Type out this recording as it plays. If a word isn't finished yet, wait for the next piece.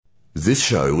This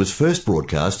show was first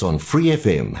broadcast on Free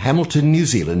FM, Hamilton, New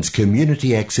Zealand's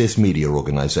community access media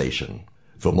organisation.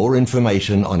 For more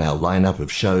information on our lineup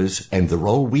of shows and the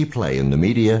role we play in the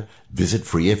media, visit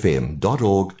freefm.org.nz.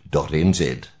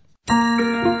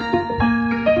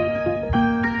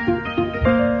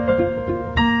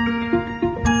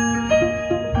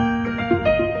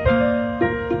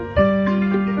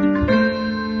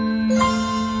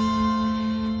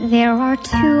 There are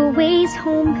two ways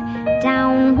home,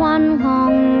 down one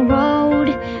long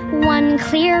road, one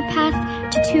clear path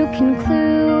to two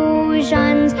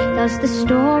conclusions. Does the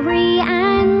story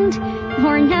end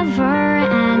or never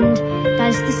end?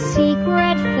 Does the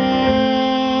secret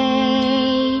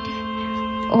fade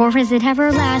or is it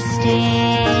everlasting?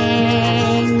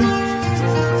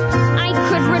 I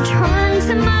could return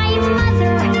to my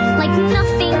mother like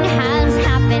nothing has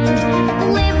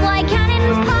happened, live like an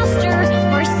imposter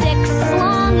for 6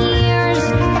 long years,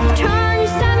 turn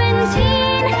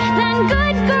 17, then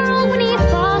good girl Winnie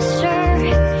Foster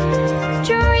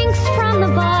drinks from the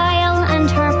vial and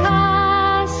her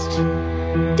past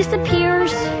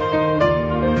disappears.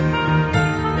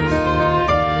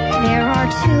 There are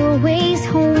two ways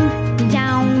home,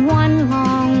 down one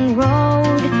long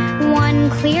road, one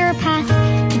clear path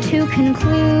to two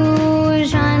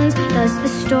conclusions. Does the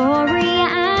story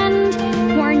end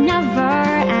or never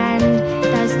end?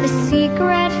 Does the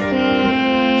secret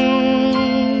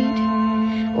fade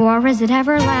or is it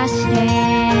everlasting?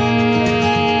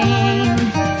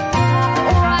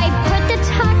 Or I put the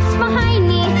tucks behind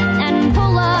me and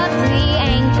pull up the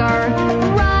anchor,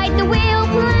 ride the whale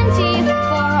plenty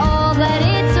for all that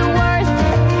it's worth,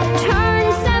 turn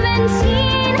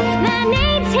 17, then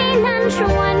 18 and 20,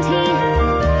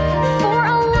 for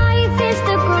a life is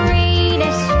the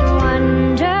greatest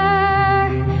wonder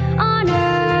on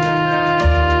earth.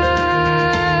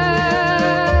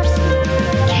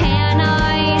 Can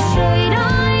I, should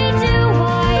I, do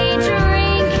I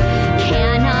drink?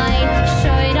 Can I,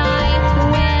 should I,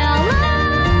 will I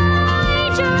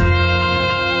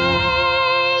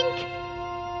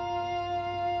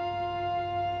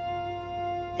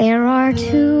drink? There are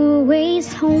two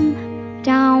ways home,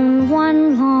 down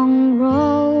one long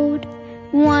road,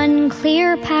 one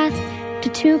clear path to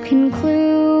two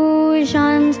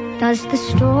conclusions. Does the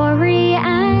story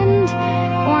end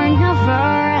or never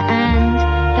end?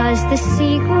 Does the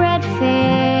secret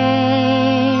fade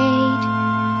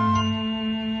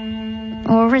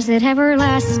or is it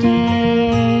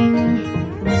everlasting?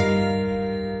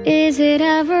 Is it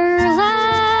everlasting?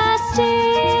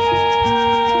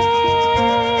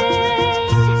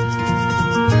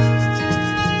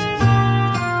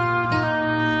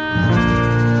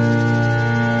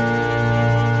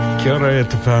 Kia ora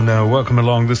te whānau. Welcome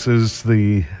along. This is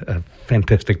the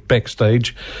fantastic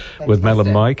Backstage with Mel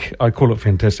and Mike. I call it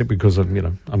fantastic because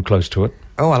I'm close to it.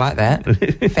 Oh, I like that.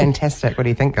 Fantastic. What do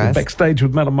you think, guys? Backstage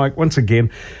with Mel and Mike. Once again,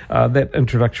 that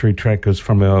introductory track is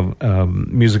from our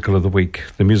musical of the week.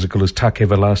 The musical is Tuck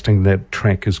Everlasting. That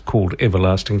track is called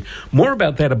Everlasting. More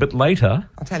about that a bit later.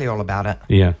 I'll tell you all about it.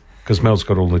 Yeah, because Mel's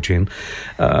got all the gen.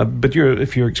 But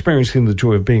if you're experiencing the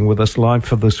joy of being with us live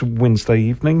for this Wednesday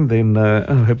evening, then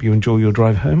I hope you enjoy your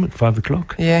drive home at 5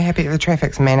 o'clock. Yeah, happy. The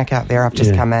traffic's manic out there. I've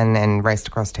just come in and raced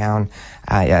across town.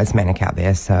 It's manic out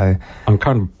there, so... I'm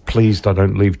kind of pleased I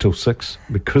don't leave till 6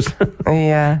 because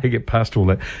I get past all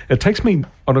that. It takes me,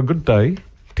 on a good day,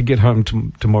 to get home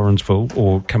to Morrinsville,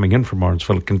 or coming in from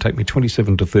Morrinsville, it can take me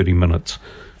 27 to 30 minutes.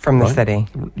 From the city?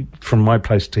 From my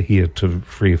place to here, to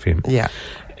Free FM. Yeah.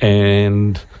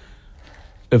 And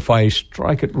if I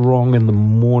strike it wrong in the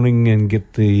morning and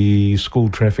get the school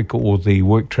traffic or the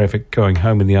work traffic going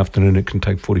home in the afternoon, it can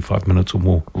take 45 minutes or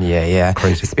more. Yeah.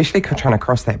 Crazy. Especially trying to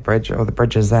cross that bridge or the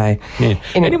bridges, eh? Yeah.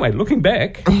 Anyway, looking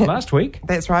back, last week...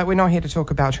 That's right, we're not here to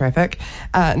talk about traffic.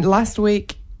 Last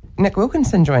week, Nick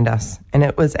Wilkinson joined us, and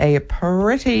it was a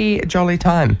pretty jolly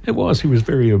time. It was. He was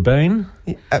very urbane.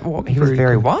 He was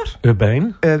very what?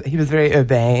 Urbane. He was very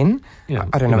urbane. Yeah,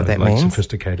 I don't know what that means.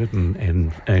 Sophisticated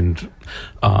and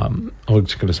I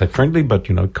was going to say friendly, but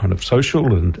kind of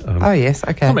social and. Oh yes,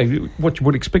 okay. I mean, what you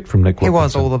would expect from Nick Wilkinson. He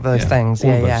was all of those things.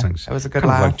 All of those things. It was a good kind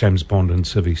laugh. Of like James Bond and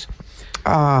civvies.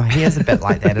 Oh, he is a bit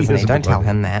like that, isn't he? Don't tell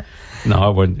him that. No, I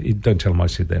won't. Don't tell him I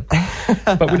said that.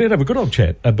 But we did have a good old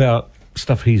chat about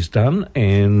stuff he's done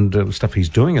and stuff he's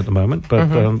doing at the moment,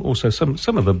 but also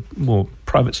some of the more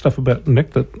private stuff about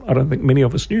Nick that I don't think many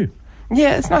of us knew.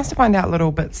 Yeah, it's nice to find out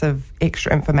little bits of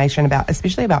extra information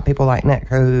especially about people like Nick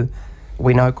who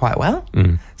we know quite well.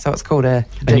 So it's cool to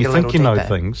dig a little deeper. And you think you know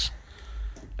things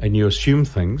and you assume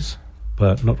things,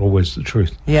 but not always the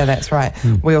truth. Yeah, that's right.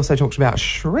 We also talked about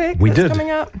Shrek. We that's did. Coming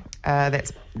up.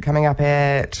 That's coming up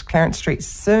at Clarence Street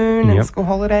soon in school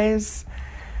holidays.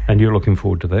 And you're looking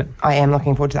forward to that? I am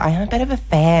looking forward to that. I am a bit of a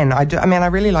fan. I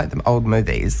really like the old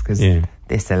movies because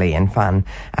they're silly and fun.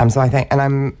 So I think,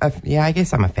 and I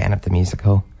guess I'm a fan of the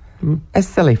musical. It's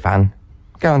silly fun.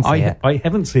 Go and see it. I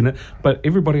haven't seen it, but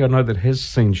everybody I know that has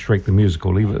seen Shrek the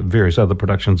musical, even various other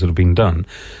productions that have been done,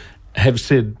 have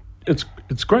said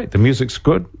it's great. The music's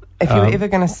good. If you're ever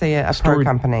going to see it, a pro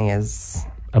company is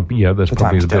that's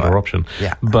probably the better option.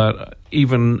 Yeah. But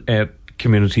even at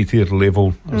community theatre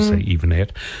level, I say even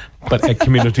at, but at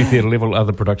community theatre level,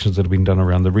 other productions that have been done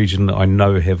around the region, I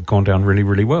know have gone down really,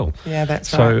 really well. Yeah,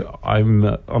 that's right. So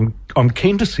I'm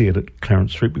keen to see it at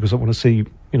Clarence Street because I want to see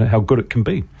how good it can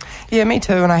be. Yeah, me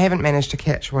too. And I haven't managed to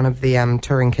catch one of the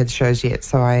touring kids shows yet,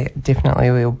 so I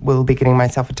definitely will be getting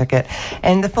myself a ticket.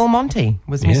 And the Full Monty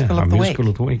was musical of the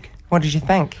week. What did you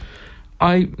think?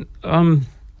 I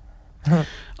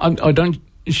don't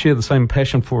share the same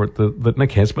passion for it that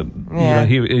Nick has, but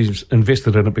he's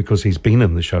invested in it because he's been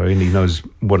in the show and he knows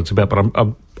what it's about.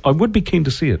 But I would be keen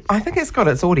to see it. I think it's got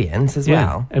its audience as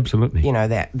well. Absolutely.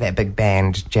 That big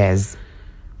band jazz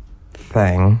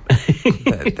thing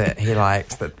that he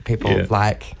likes, that people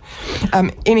like.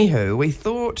 Anywho, we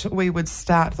thought we would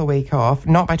start the week off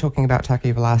not by talking about Taki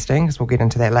Everlasting, because we'll get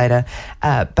into that later,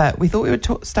 but we thought we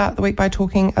would start the week by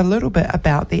talking a little bit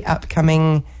about the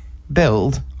upcoming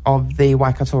build of the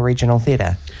Waikato Regional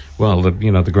Theatre. Well,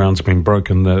 the ground's been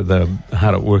broken. They're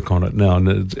hard at work on it now,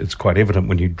 and it's quite evident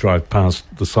when you drive past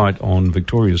the site on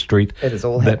Victoria Street. It is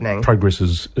all that happening. Progress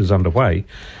is underway.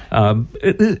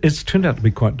 It's turned out to be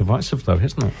quite divisive, though,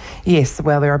 hasn't it? Yes.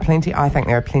 Well, I think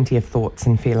there are plenty of thoughts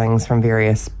and feelings from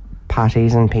various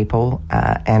parties and people,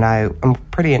 and I'm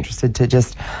pretty interested to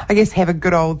just, I guess, have a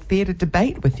good old theatre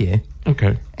debate with you.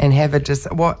 Okay. And have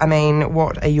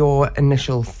what are your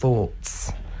initial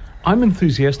thoughts? I'm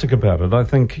enthusiastic about it. I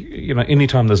think, any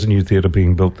time there's a new theatre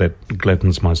being built, that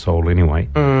gladdens my soul anyway.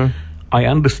 I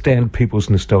understand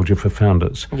people's nostalgia for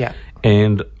Founders. Yeah.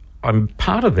 And I'm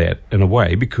part of that in a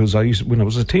way because when I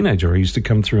was a teenager, I used to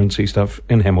come through and see stuff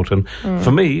in Hamilton.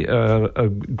 For me, a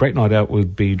great night out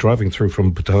would be driving through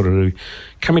from Patauru,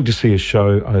 coming to see a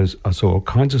show. I saw all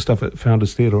kinds of stuff at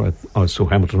Founders Theatre. I saw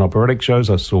Hamilton operatic shows.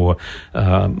 I saw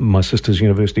my sister's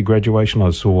university graduation.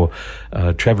 I saw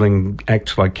travelling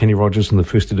acts like Kenny Rogers in the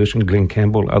first edition, Glenn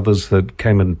Campbell, others that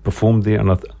came and performed there.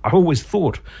 And I always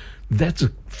thought, that's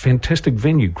a fantastic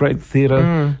venue, great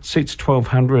theatre, seats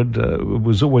 1,200. It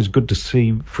was always good to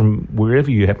see from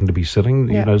wherever you happen to be sitting.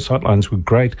 Yeah. Sightlines were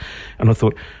great. And I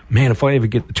thought, man, if I ever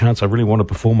get the chance, I really want to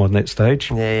perform on that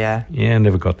stage. Yeah. Yeah,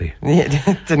 never got there. Yeah,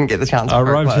 didn't get the chance. I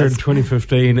arrived here in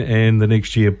 2015 and the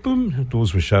next year, boom,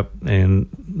 doors were shut and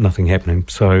nothing happening.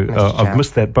 So I've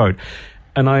missed that boat.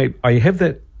 And I have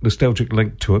that nostalgic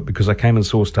link to it because I came and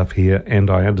saw stuff here and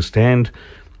I understand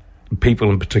people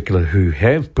in particular who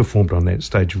have performed on that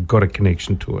stage have got a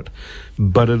connection to it,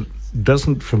 but it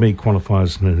doesn't, for me, qualify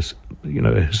as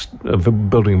a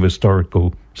building of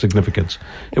historical significance.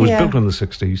 It was built in the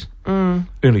 60s,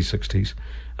 early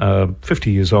 60s,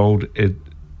 50 years old. It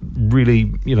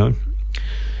really,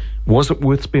 was it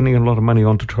worth spending a lot of money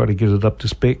on to try to get it up to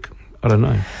spec? I don't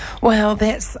know. Well,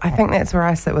 I think that's where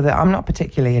I sit with it. I'm not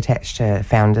particularly attached to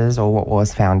Founders or what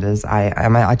was Founders.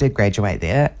 I did graduate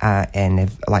there and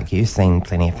have, like you, seen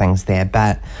plenty of things there.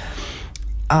 But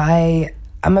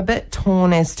I'm a bit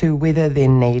torn as to whether there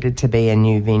needed to be a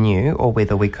new venue or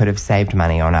whether we could have saved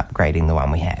money on upgrading the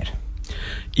one we had.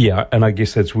 Yeah, and I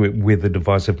guess that's where the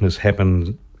divisiveness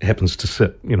happens to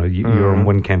sit. You're on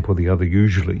one camp or the other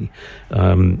usually.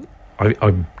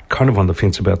 I'm kind of on the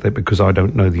fence about that because I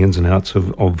don't know the ins and outs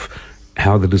of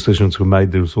how the decisions were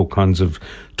made. There was all kinds of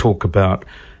talk about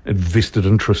vested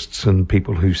interests and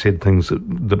people who said things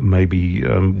that maybe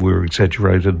were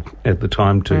exaggerated at the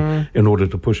time in order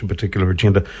to push a particular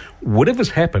agenda. Whatever's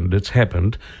happened, it's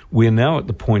happened. We're now at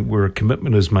the point where a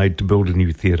commitment is made to build a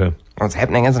new theatre. Well, it's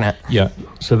happening, isn't it? Yeah,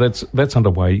 so that's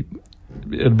underway.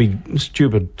 It'd be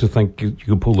stupid to think you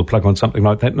could pull the plug on something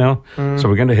like that now. So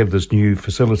we're going to have this new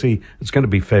facility. It's going to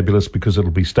be fabulous because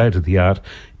it'll be state-of-the-art.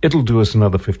 It'll do us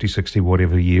another 50, 60,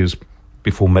 whatever years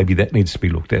before maybe that needs to be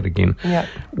looked at again. Yep.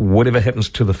 Whatever happens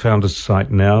to the Founders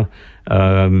site now,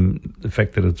 the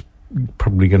fact that it's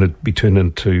probably going to be turned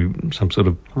into some sort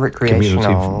of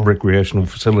recreational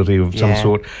facility of some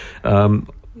sort,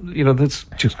 that's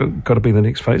just got to be the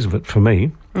next phase of it for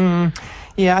me.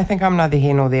 Yeah, I think I'm neither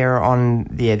here nor there on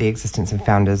the existence of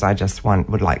Founders. I just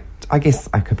I guess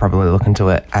I could probably look into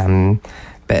it.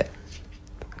 But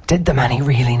did the money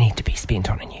really need to be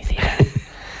spent on a new theatre?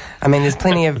 I mean, there's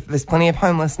plenty of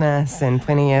homelessness and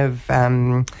plenty of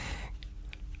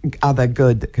other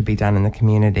good that could be done in the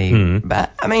community.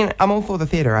 But I mean, I'm all for the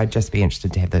theatre. I'd just be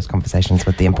interested to have those conversations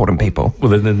with the important people.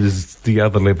 Well, then there's the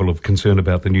other level of concern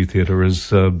about the new theatre is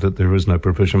that there is no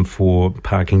provision for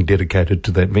parking dedicated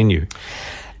to that venue.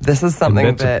 This is something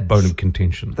and that's a bone of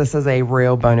contention. This is a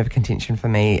real bone of contention for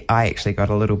me. I actually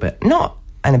got a little bit, not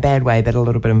in a bad way, but a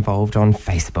little bit involved on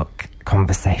Facebook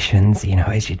conversations,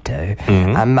 as you do,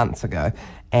 months ago.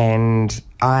 And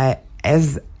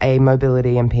as a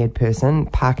mobility impaired person,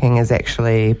 parking is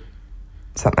actually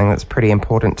something that's pretty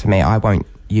important to me. I won't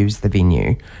use the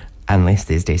venue unless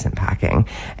there's decent parking.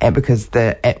 And because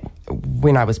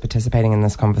when I was participating in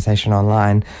this conversation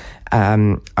online,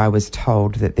 I was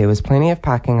told that there was plenty of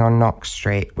parking on Knox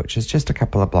Street, which is just a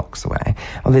couple of blocks away.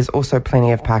 Well, there's also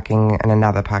plenty of parking in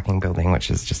another parking building,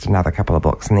 which is just another couple of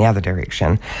blocks in the other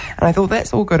direction. And I thought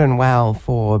that's all good and well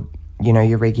for,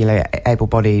 your regular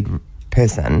able-bodied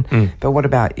person. But what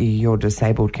about your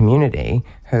disabled community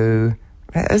who...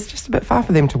 It's just a bit far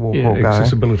for them to walk or go.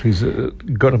 Accessibility's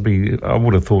got to be, I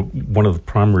would have thought, one of the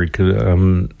primary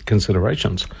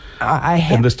considerations.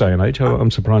 In this day and age, I'm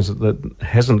surprised that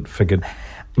hasn't figured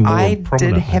more prominently. I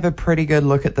did have a pretty good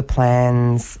look at the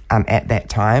plans at that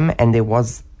time, and there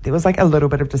was like a little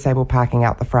bit of disabled parking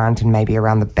out the front and maybe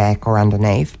around the back or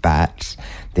underneath, but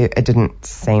it didn't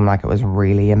seem like it was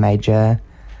really a major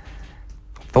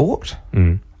thought.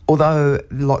 Although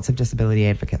lots of disability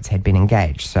advocates had been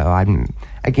engaged. So I'm,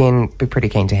 again, be pretty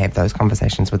keen to have those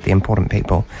conversations with the important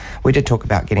people. We did talk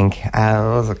about getting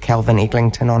Calvin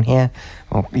Eglinton on here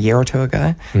a year or two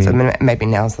ago. So maybe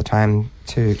now's the time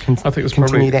to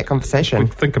continue that conversation. If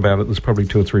we think about it, there's probably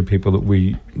 2 or 3 people that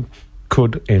we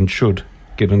could and should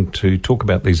get in to talk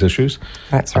about these issues.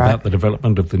 That's right. About the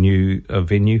development of the new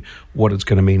venue, what it's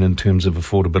going to mean in terms of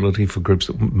affordability for groups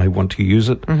that may want to use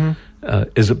it.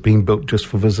 Is it being built just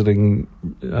for visiting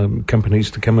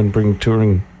companies to come and bring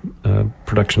touring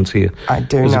productions here? I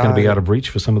do know. Is it going to be out of reach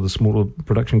for some of the smaller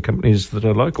production companies that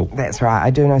are local? That's right.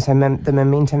 I do know. So the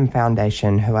Momentum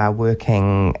Foundation, who are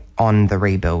working on the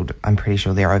rebuild, I'm pretty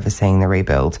sure they're overseeing the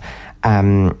rebuild.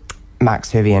 Mark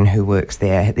Servian, who works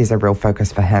there, there's a real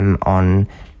focus for him on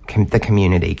the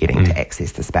community getting to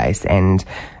access the space. And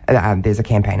there's a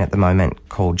campaign at the moment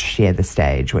called Share the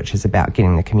Stage, which is about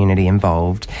getting the community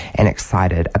involved and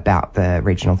excited about the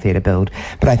regional theatre build.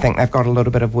 But I think they've got a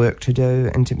little bit of work to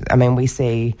do. We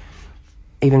see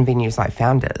even venues like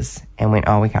Founders and went,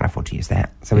 we can't afford to use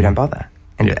that, so we don't bother.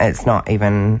 And it's not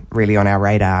even really on our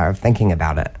radar of thinking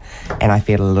about it. And I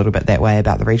feel a little bit that way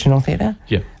about the regional theatre.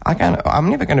 Yeah. I'm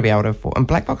never going to be able to afford... And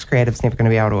Black Box Creative's never going to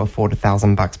be able to afford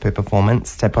 $1,000 per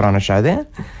performance to put on a show there.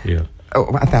 Yeah.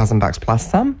 $1,000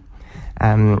 plus some.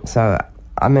 So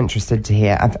I'm interested to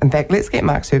hear... In fact, let's get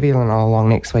Mark Servian along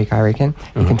next week, I reckon.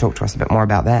 He can talk to us a bit more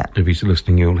about that. If he's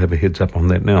listening, you'll have a heads up on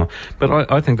that now.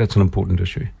 But I think that's an important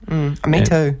issue. Me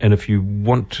too. And if you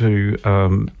want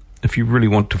to... if you really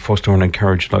want to foster and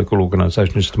encourage local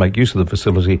organisations to make use of the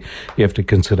facility, you have to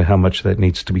consider how much that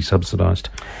needs to be subsidised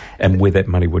and where that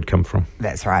money would come from.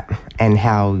 That's right. And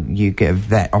how you give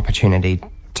that opportunity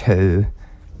to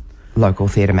local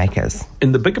theatre makers.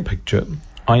 In the bigger picture,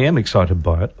 I am excited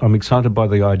by it. I'm excited by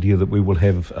the idea that we will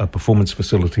have a performance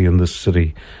facility in this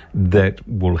city that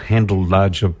will handle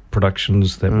larger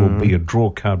productions, that will be a draw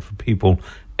card for people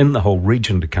in the whole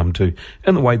region to come to,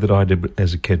 in the way that I did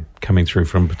as a kid coming through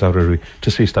from Putaruru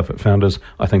to see stuff at Founders.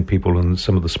 I think people in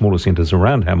some of the smaller centres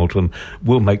around Hamilton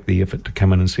will make the effort to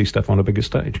come in and see stuff on a bigger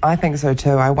stage. I think so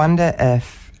too. I wonder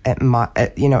if it might,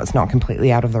 it's not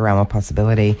completely out of the realm of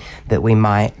possibility that we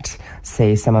might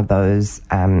see some of those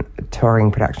touring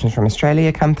productions from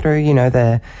Australia come through,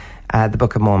 the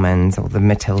Book of Mormons or the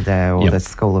Matilda or the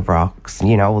School of Rocks,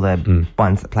 all the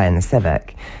ones that play in the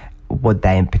Civic. Would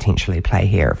they potentially play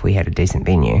here if we had a decent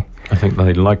venue? I think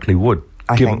they likely would,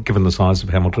 given the size of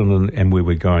Hamilton and where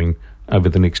we're going over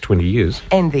the next 20 years.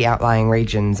 And the outlying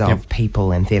regions of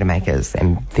people and theatre makers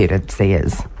and theatre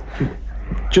seers.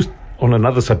 Just on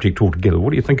another subject altogether,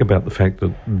 what do you think about the fact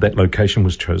that that location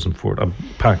was chosen for it?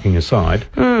 Parking aside,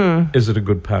 is it a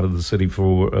good part of the city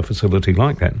for a facility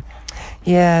like that?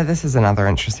 Yeah, this is another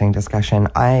interesting discussion.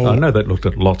 I know they looked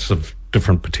at lots of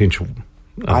different potential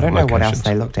I don't know locations. what else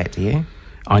they looked at, do you?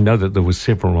 I know that there were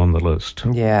several on the list.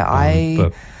 Yeah,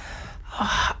 I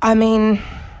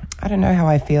don't know how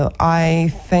I feel.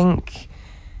 I think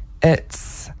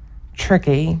it's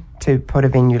tricky to put a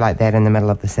venue like that in the middle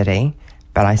of the city,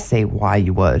 but I see why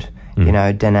you would.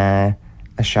 Dinner,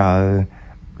 a show,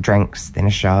 drinks, then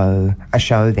a show,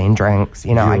 then drinks.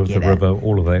 I get the river,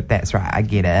 all of that. That's right, I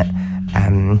get it.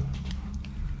 And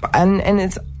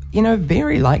it's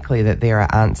very likely that there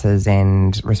are answers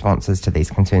and responses to these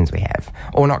concerns we have.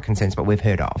 Or not concerns, but we've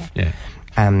heard of. Yeah.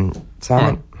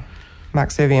 Mark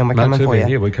Servian, we're coming for you.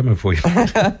 Yeah, we're coming for you.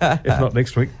 If not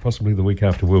next week, possibly the week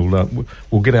after,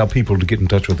 we'll get our people to get in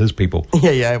touch with his people.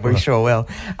 Yeah, we sure will.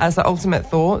 So ultimate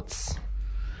thoughts?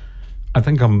 I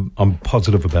think I'm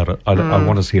positive about it. I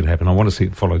want to see it happen. I want to see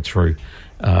it followed through.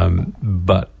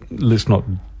 But let's not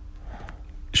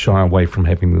shy away from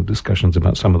having the discussions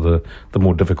about some of the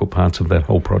more difficult parts of that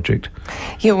whole project.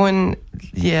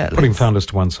 Putting founders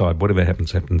to one side, whatever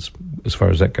happens as far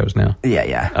as that goes now.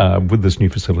 Yeah. With this new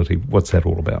facility, what's that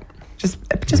all about? Just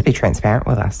be transparent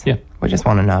with us. Yeah. We just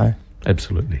want to know.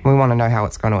 Absolutely. We want to know how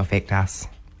it's going to affect us.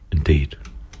 Indeed.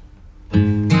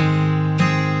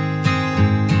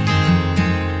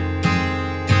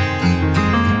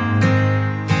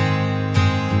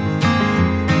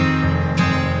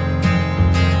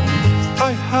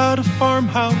 Had a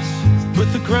farmhouse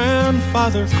with a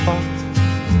grandfather clock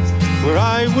where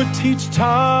I would teach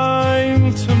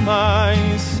time to my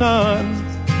son.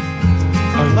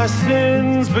 Our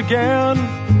lessons began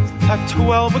at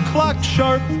 12 o'clock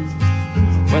sharp,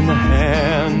 when the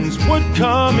hands would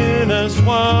come in as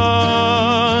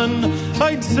one.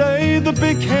 I'd say the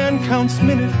big hand counts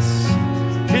minutes,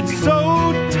 it's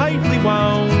so tightly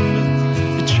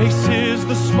wound, it chases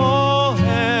the small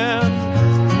hand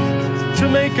to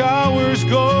make hours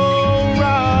go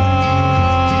round.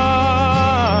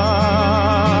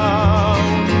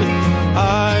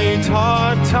 I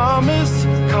taught Thomas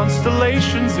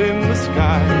constellations in the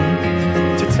sky,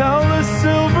 to tell a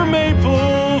silver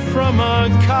maple from a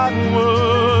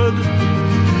cottonwood.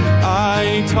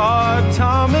 I taught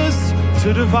Thomas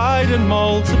to divide and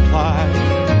multiply,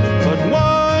 but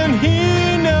one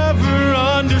he never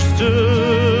understood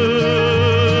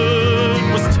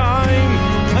was time.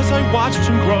 As I watched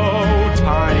him grow,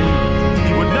 time,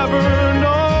 he would never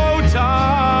know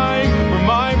time where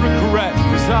my regret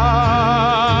resides.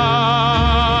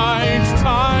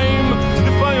 Time,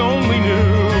 if I only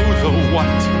knew the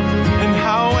what and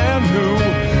how and who,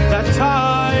 that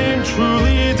time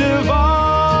truly divides.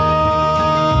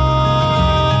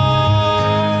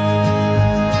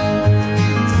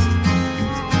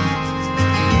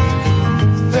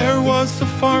 There was a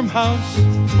farmhouse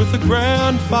with a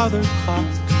grandfather clock,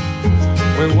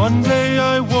 where one day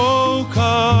I woke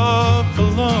up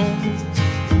alone.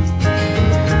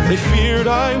 They feared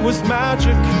I was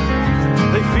magic,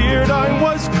 they feared I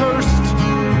was cursed,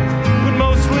 but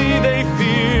mostly they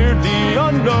feared the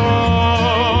unknown.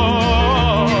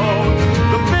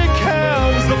 The big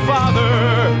hands, the father,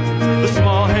 the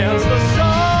small hands, the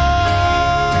son,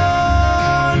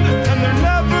 and there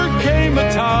never came a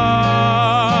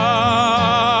time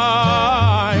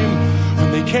when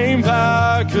they came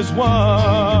back as one.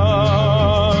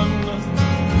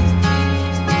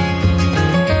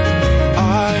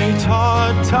 I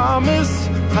taught Thomas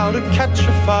how to catch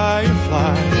a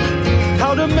firefly,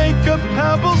 how to make a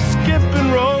pebble skip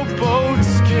and rowboat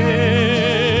skim.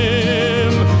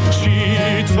 She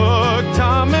took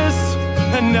Thomas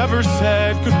and never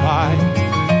said goodbye.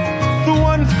 The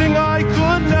one thing I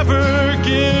could never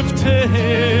give to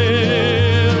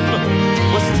him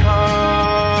was time.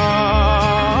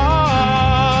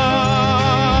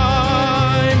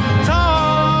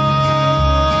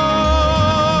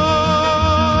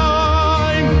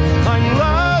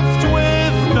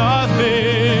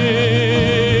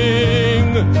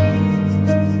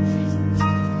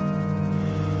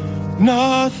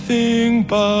 Nothing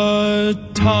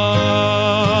but time.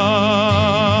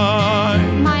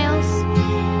 Miles,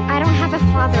 I don't have a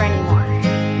father anymore.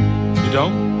 You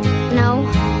don't? No,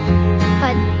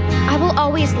 but I will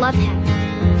always love him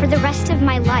for the rest of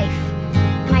my life.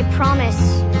 And I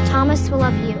promise Thomas will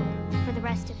love you for the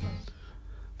rest of his.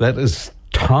 That is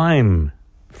Time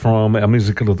from our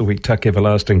Musical of the Week, Tuck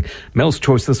Everlasting. Mel's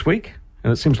choice this week,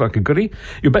 and it seems like a goodie.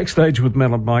 You're backstage with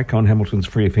Mel and Mike on Hamilton's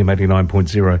Free FM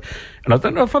 89.0. And I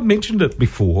don't know if I've mentioned it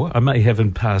before. I may have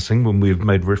in passing when we've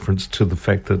made reference to the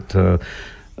fact that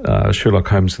Sherlock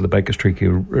Holmes and the Baker Street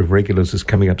Irregulars is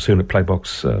coming up soon at by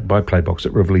Playbox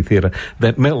at Rivoli Theatre.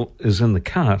 That Mel is in the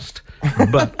cast.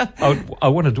 But I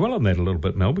want to dwell on that a little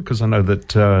bit, Mel, because I know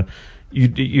that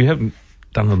you haven't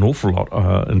done an awful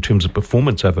lot in terms of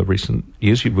performance over recent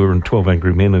years. You were in 12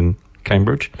 Angry Men in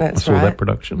Cambridge. That's I saw right. that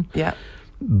production. Yeah.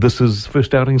 This is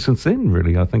first outing since then,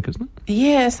 really, I think, isn't it?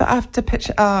 Yeah, so after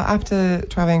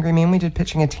 12 Angry Men, we did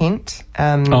Pitching a Tent.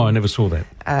 I never saw that.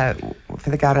 For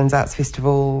the Gardens Arts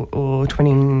Festival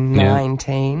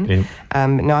 2019. Yeah.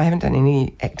 No, I haven't done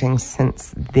any acting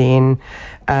since then.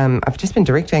 I've just been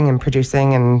directing and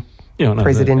producing and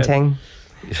presenting.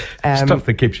 Stuff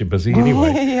that keeps you busy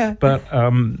anyway. Yeah. But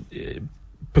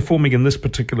performing in this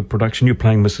particular production, you're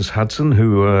playing Mrs. Hudson,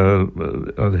 who,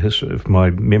 if my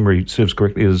memory serves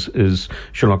correctly, is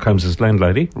Sherlock Holmes'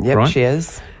 landlady. Yep, right? she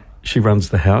is. She runs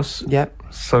the house. Yep.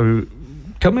 So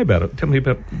tell me about it. Tell me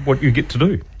about what you get to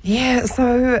do. Yeah,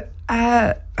 so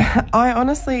I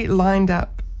honestly lined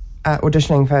up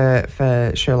auditioning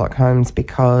for Sherlock Holmes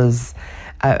because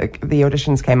the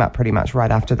auditions came up pretty much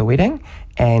right after the wedding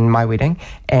and my wedding,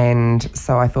 and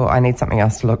so I thought I need something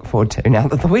else to look forward to now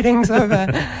that the wedding's over.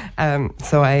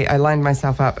 So I lined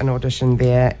myself up and auditioned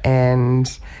there and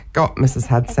got Mrs.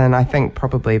 Hudson, I think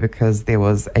probably because there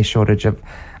was a shortage of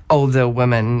older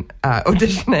women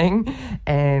auditioning,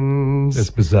 and it's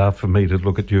bizarre for me to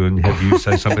look at you and have you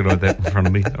say something like that in front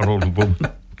of me, an older woman.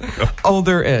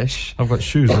 Older-ish. I've got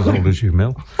shoes as old as you,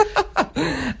 Mel.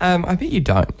 I bet you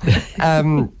don't.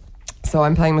 So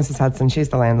I'm playing Mrs. Hudson. She's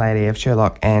the landlady of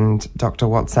Sherlock and Dr.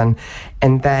 Watson,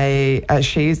 and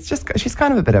she's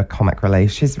kind of a bit of comic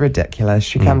relief. She's ridiculous.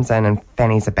 She comes in and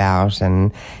fannies about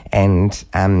and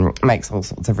makes all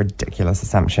sorts of ridiculous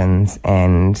assumptions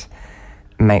and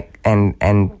I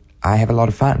have a lot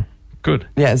of fun. Good.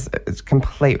 Yeah, it's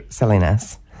complete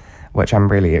silliness, which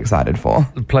I'm really excited for.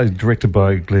 The play is directed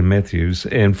by Glenn Matthews,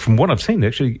 and from what I've seen,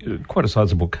 actually quite a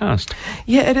sizable cast.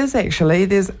 Yeah, it is actually.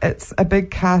 It's a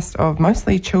big cast of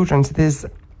mostly children. So there's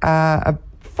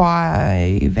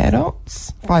five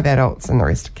adults, and the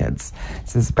rest are kids.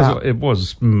 So there's about. It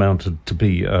was mounted to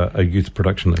be a youth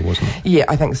production, though, wasn't it? Yeah,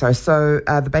 I think so. So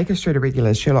the Baker Street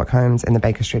Irregulars, Sherlock Holmes and the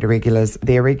Baker Street Irregulars.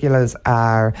 The Irregulars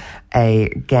are a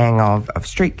gang of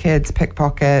street kids,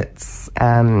 pickpockets,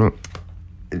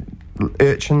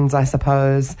 urchins, I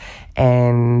suppose,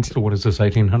 and... So what is this,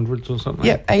 1800s or something?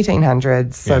 Yep,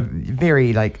 1800s, so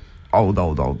very,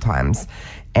 old times.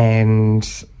 And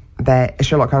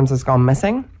Sherlock Holmes has gone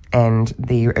missing, and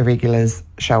the Irregulars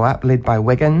show up, led by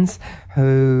Wiggins,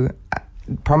 who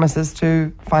promises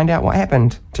to find out what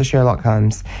happened to Sherlock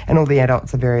Holmes. And all the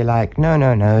adults are very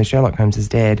no, Sherlock Holmes is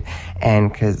dead,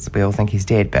 and because we all think he's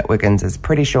dead, but Wiggins is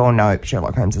pretty sure, no,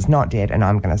 Sherlock Holmes is not dead, and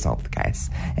I'm going to solve the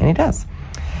case. And he does.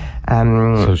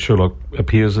 So Sherlock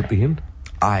appears at the end?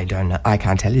 I don't know. I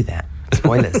can't tell you that.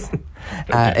 Spoilers.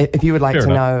 Okay. If you would like to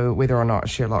know whether or not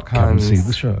Sherlock Holmes... Come see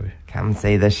the show. Come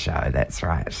see the show, that's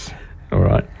right. All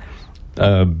right.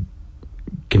 Can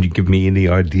you give me any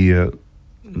idea,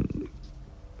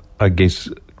 I guess...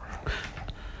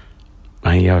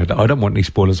 I don't want any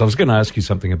spoilers. I was going to ask you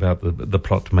something about the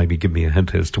plot to maybe give me a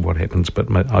hint as to what happens, but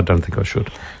I don't think I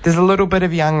should. There's a little bit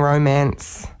of young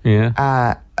romance.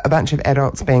 Yeah. A bunch of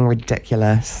adults being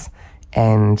ridiculous,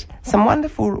 and some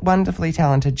wonderfully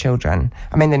talented children.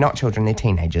 I mean, they're not children, they're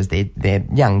teenagers. They're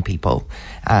young people,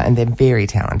 and they're very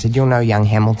talented. You'll know young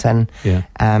Hamilton,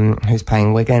 who's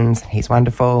playing Wiggins. He's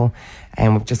wonderful,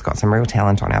 and we've just got some real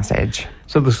talent on our stage.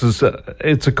 So this is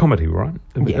it's a comedy, right?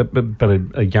 Yeah. But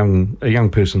a young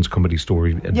person's comedy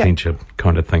story adventure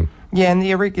kind of thing. Yeah, and the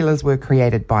Irregulars were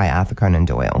created by Arthur Conan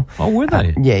Doyle. Oh, were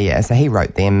they? Yeah. So he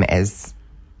wrote them as,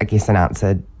 I guess, an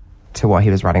answer to what he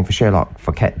was writing for Sherlock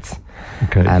for kids.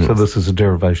 Okay, so this is a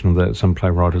derivation of that. Some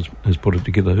playwright has put it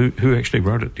together. Who actually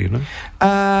wrote it, do you know?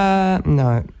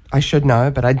 No. I should know,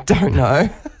 but I don't know.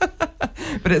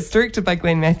 But it's directed by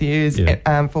Glenn Matthews, 4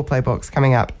 playbooks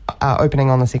coming up, opening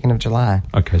on the 2nd of July.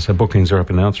 Okay, so bookings are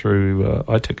open now through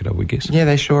iTicket, I would guess. Yeah,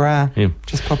 they sure are. Yeah.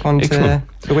 Just pop onto the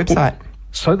website. Well,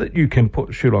 so that you can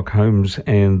put Sherlock Holmes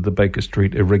and the Baker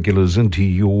Street Irregulars into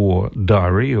your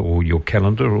diary or your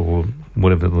calendar or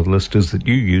whatever the list is that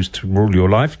you use to rule your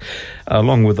life,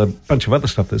 along with a bunch of other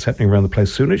stuff that's happening around the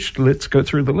place soonish, let's go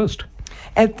through the list.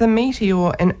 At the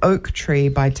Meteor, an Oak Tree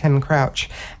by Tim Crouch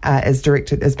has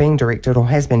been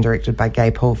directed by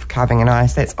Gay Paul for Carving and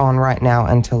Ice. That's on right now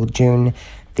until June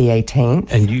the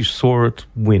 18th. And you saw it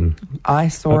when? I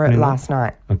saw it last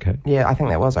night. Okay. Yeah, I think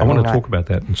that was opening night. I want to night. talk about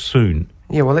that soon.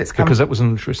 Yeah, well, let's come... Because that was an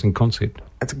interesting concept.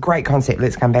 It's a great concept.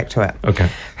 Let's come back to it. Okay.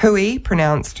 Hui,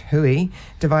 pronounced Hui,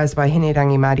 devised by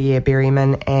Hinerangi Marie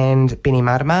Berryman and Benny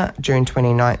Marama, June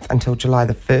 29th until July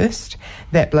the 1st.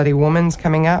 That Bloody Woman's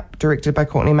coming up, directed by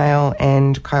Courtney Mayle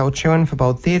and Kyle Chewin for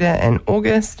Bold Theatre in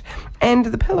August. And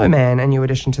The Pillow Man, a new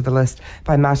addition to the list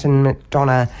by Martin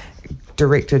McDonough,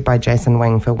 directed by Jason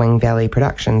Wing for Wing Valley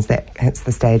Productions. That hits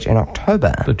the stage in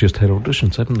October. They've just had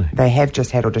auditions, haven't they? They have just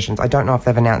had auditions. I don't know if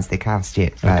they've announced their cast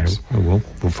yet, but... Okay. Oh, well,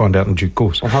 we'll find out in due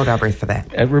course. We'll hold our breath for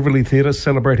that. At Riverlea Theatre,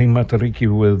 celebrating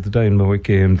Matariki with Dane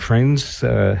Moeke and friends,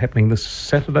 happening this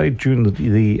Saturday, June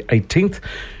the 18th.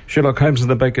 Sherlock Holmes and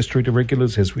the Baker Street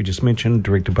Irregulars, as we just mentioned,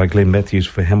 directed by Glenn Matthews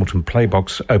for Hamilton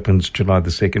Playbox, opens July the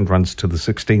 2nd, runs to the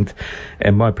 16th.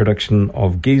 And my production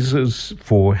of Geezers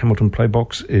for Hamilton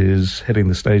Playbox is hitting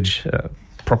the stage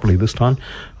properly this time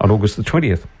on August the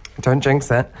 20th. Don't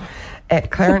jinx it. At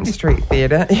Clarence Street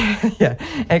Theatre,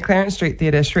 at Clarence Street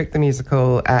Theatre, Shrek the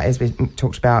Musical, as we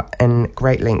talked about in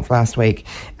great length last week,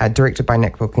 directed by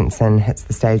Nick Wilkinson, hits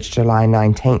the stage July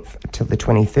 19th till the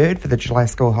 23rd for the July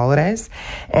school holidays.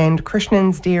 And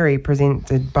Krishnan's Dairy,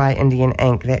 presented by Indian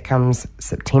Ink, that comes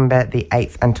September the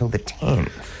 8th until the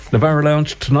 10th. Navara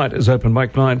Lounge tonight is open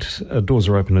mic night. Doors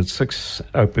are open at 6,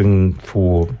 open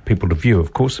for people to view,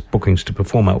 of course. Bookings to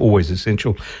perform are always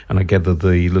essential, and I gather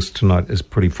the list tonight is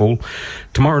pretty full.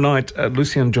 Tomorrow night,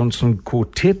 Lucian Johnson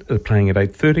Quartet are playing at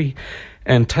 8:30,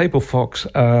 and Table Fox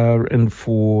are in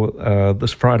for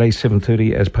this Friday,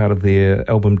 7:30, as part of their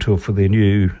album tour for their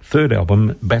new third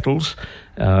album, Battles.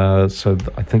 So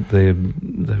I think they're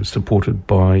supported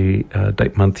by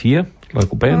Date Month Year,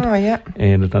 local band. Oh, yeah.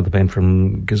 And another band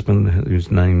from Gisborne,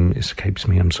 whose name escapes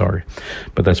me, I'm sorry.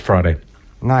 But that's Friday.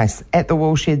 Nice. At the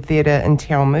Woolshed Theatre in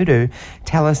Te Awamutu,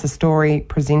 Tell Us a Story,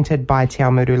 presented by Te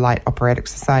Awamutu Light Operatic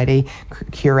Society,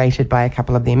 curated by a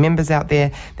couple of their members out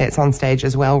there. That's on stage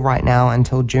as well right now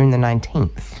until June the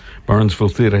 19th. Morrinsville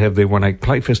Theatre have their 1/8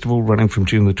 Play Festival running from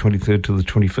June the 23rd to the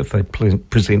 25th. They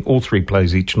present all 3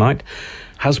 plays each night.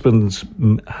 Husband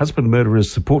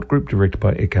Murderers Support Group, directed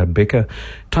by Eckhard Becker.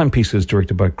 Timepieces,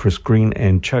 directed by Chris Green.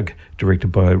 And Chug,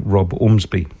 directed by Rob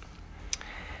Ormsby.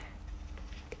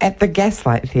 At the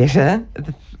Gaslight Theatre,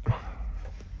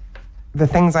 The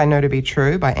Things I Know to Be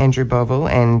True by Andrew Bovell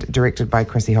and directed by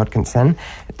Chrissy Hodkinson.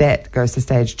 That goes to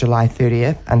stage July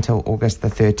 30th until August the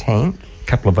 13th. A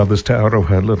couple of others to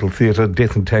Aroha Little Theatre.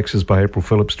 Death and Taxes by April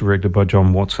Phillips, directed by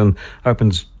John Watson.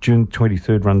 Opens June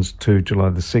 23rd, runs to July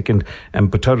the 2nd. And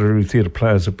Pototaru Theatre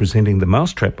Players are presenting The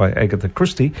Mousetrap by Agatha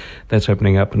Christie. That's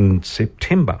opening up in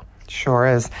September. Sure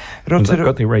is. And they've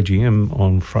got their AGM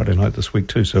on Friday night this week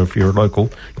too, so if you're a local,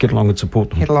 get along and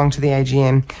support them. Get along to the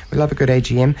AGM. We love a good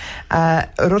AGM.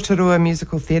 Rotorua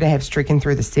Musical Theatre have Streaking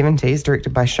Through the 70s,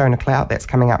 directed by Shona Clout. That's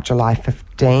coming up July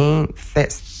 15th.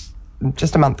 That's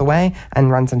just a month away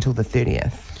and runs until the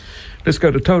 30th. Let's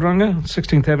go to Tauranga,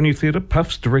 16th Avenue Theatre.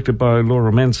 Puffs, directed by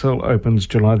Laura Mansell, opens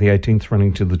July the 18th,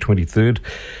 running to the 23rd.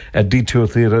 At Detour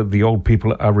Theatre, The Old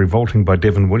People Are Revolting by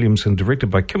Devon Williamson,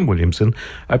 directed by Kim Williamson,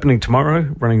 opening tomorrow,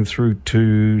 running through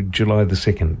to July the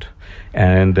 2nd.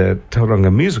 And at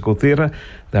Tauranga Musical Theatre,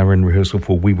 they're in rehearsal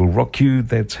for We Will Rock You.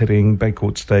 That's hitting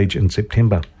Baycourt Stage in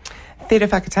September. Theatre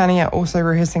Whakatane are also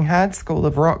rehearsing hard. School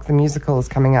of Rock, the musical, is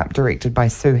coming up, directed by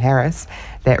Sue Harris.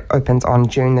 That opens on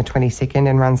June the 22nd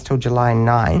and runs till July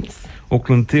 9th.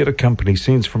 Auckland Theatre Company,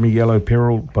 Scenes from a Yellow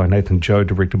Peril by Nathan Joe,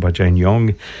 directed by Jane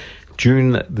Yong.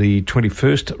 June the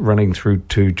 21st, running through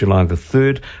to July the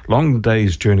 3rd. Long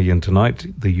Day's Journey into Night,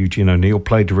 the Eugene O'Neill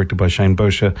play, directed by Shane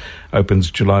Bosher,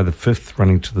 opens July the 5th,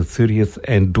 running to the 30th.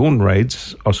 And Dawn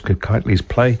Raids, Oscar Kitely's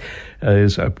play,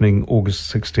 is opening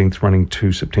August 16th, running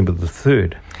to September the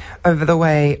 3rd. Over the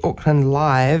way, Auckland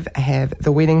Live have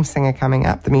The Wedding Singer coming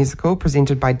up, the musical,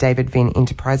 presented by David Venn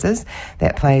Enterprises.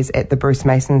 That plays at the Bruce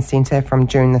Mason Centre from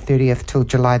June the 30th till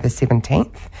July the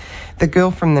 17th. The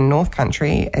Girl from the North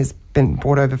Country has been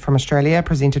brought over from Australia,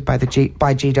 presented by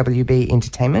GWB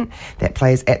Entertainment. That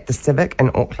plays at the Civic in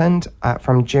Auckland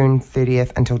from June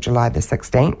 30th until July the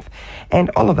 16th. And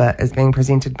Oliver is being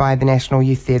presented by the National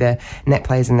Youth Theatre, and that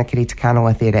plays in the Kiri Te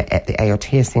Kanawa Theatre at the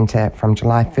Aotea Centre from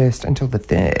July 1st until the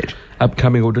 3rd.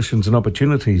 Upcoming auditions and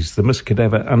opportunities. The Miss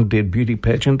Cadaver Undead Beauty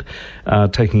Pageant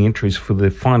taking entries for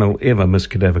the final ever Miss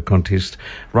Cadaver contest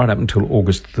right up until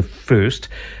August the 1st.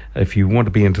 If you want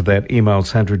to be into that, email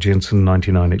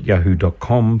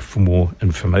sandrajensen99@yahoo.com for more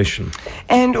information.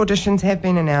 And auditions have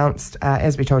been announced,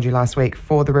 as we told you last week,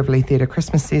 for the Rivoli Theatre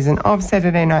Christmas season of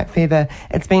Saturday Night Fever.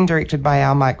 It's been directed by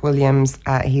our Mike Williams.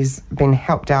 He's been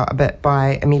helped out a bit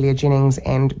by Amelia Jennings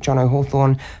and Jono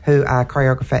Hawthorne, who are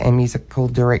choreographer and musical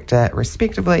director,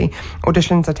 respectively.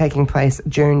 Auditions are taking place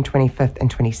June 25th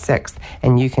and 26th,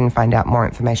 and you can find out more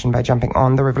information by jumping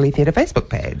on the Rivoli Theatre Facebook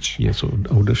page. Yes,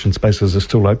 audition spaces are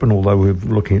still open, although we're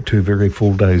looking at 2 very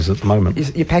full days at the moment.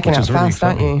 You're packing out fast,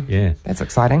 aren't you? Yeah. That's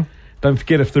exciting. Don't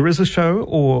forget, if there is a show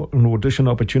or an audition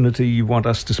opportunity you want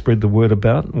us to spread the word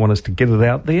about, want us to get it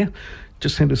out there,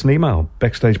 just send us an email,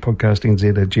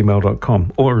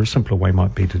 backstagepodcastnz@gmail.com. Or a simpler way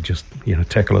might be to just,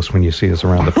 tackle us when you see us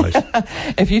around the place.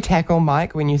 If you tackle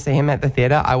Mike when you see him at the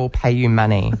theatre, I will pay you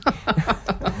money.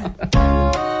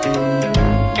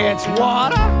 It's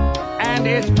water and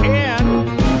it's in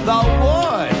the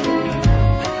wood.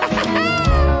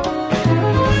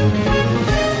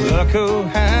 Look who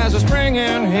has a spring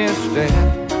in his step.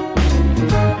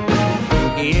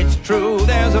 It's true,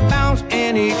 there's a bounce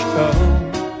in each toe.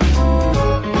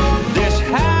 This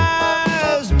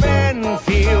has-been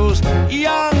feels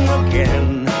young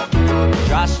again,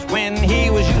 just when he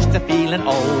was used to feeling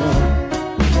old.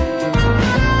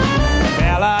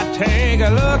 Fella, take a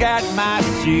look at my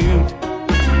suit.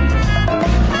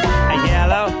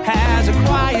 Yellow has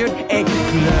acquired a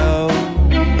glow.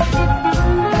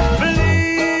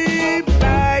 Flea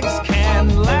bags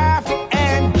can laugh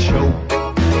and joke.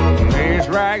 These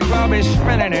rags will be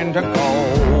spinning into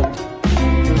gold.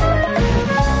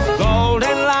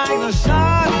 Golden like the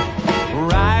sun,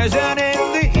 rising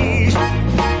in the east.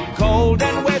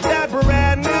 Golden with that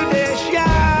brand new day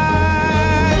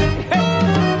shine.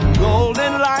 Hey.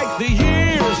 Golden like the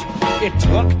years it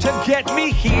took to get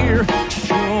me here.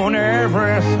 Soon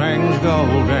everything's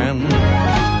golden,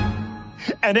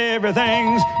 and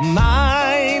everything's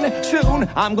mine. Soon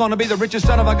I'm gonna be the richest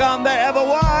son of a gun there ever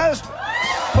was.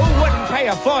 Who wouldn't pay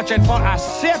a fortune for a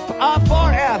sip of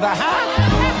forever, huh?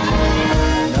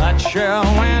 Nutshell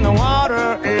when the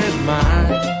water is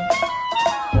mine.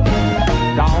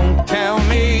 Don't tell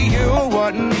me you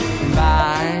wouldn't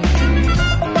buy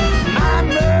my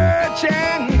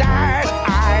merchandise.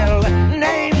 I'll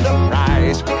name the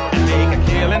price and make a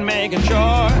killing, making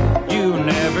sure you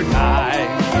never die.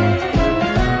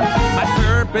 My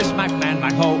purpose, my plan,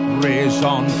 my hope,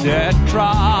 raison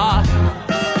d'etre.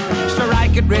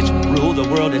 Strike it rich, rule the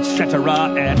world, etc.,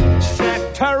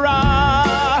 etc.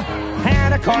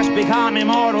 And of course become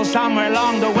immortal somewhere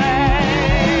along the way.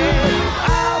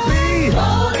 I'll be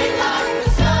golden like the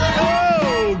sun.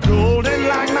 Oh, golden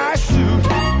like my suit.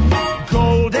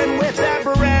 Golden with that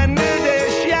brand new day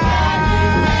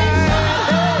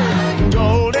shine.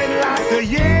 Golden like the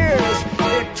years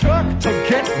it took to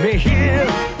get me here.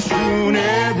 Soon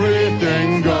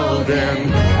everything's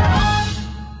golden,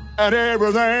 and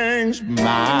everything's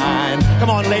mine. Come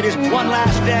on, ladies, one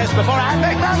last dance before I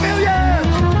make my millions.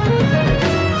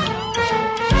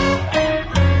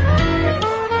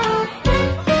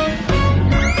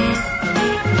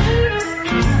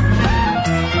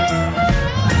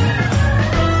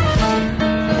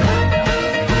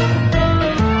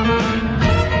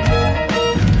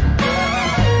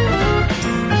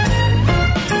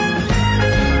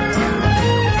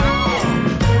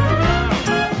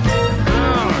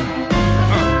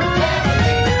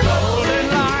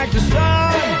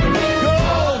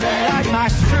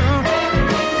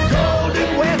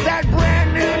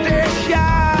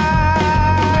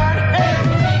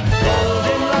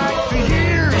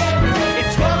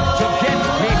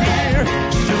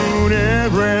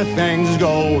 Everything's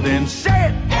golden. Say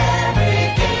it!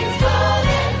 Everything's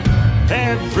golden.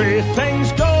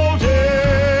 Everything's golden.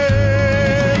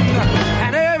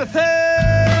 And everything's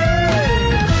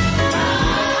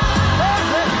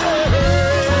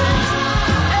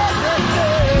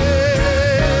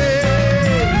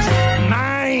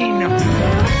mine.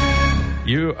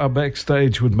 You are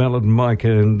backstage with Mallard and Mike,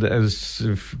 and as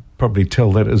you probably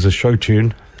tell, that is a show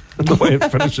tune. The way it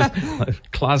finishes,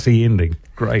 classy ending,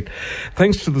 great.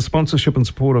 Thanks to the sponsorship and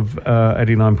support of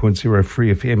 89.0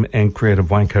 Free FM and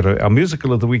Creative Waikato. Our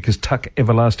musical of the week is Tuck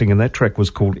Everlasting, and that track was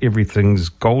called Everything's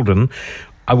Golden.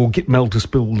 I will get Mel to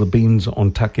spill the beans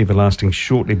on Tuck Everlasting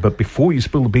shortly, but before you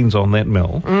spill the beans on that,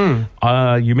 Mel,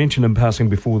 you mentioned in passing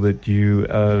before that you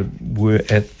were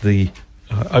at the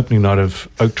opening night of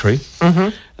Oak Tree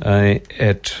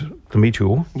at the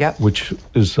Meteor, which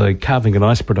is a carving and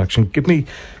ice production. Give me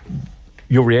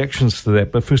your reactions to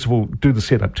that, but first of all, do the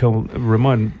setup.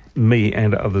 Remind me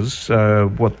and others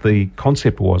what the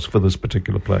concept was for this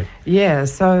particular play. Yeah,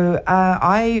 so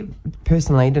I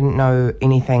personally didn't know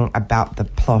anything about the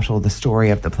plot or the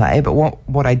story of the play, but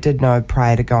what I did know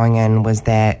prior to going in was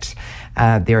that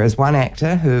there is one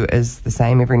actor who is the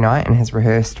same every night and has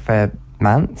rehearsed for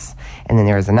months, and then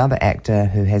there is another actor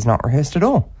who has not rehearsed at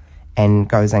all and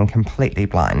goes in completely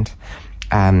blind,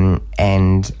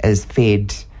 and is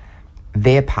fed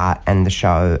their part in the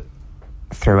show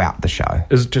throughout the show.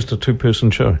 Is it just a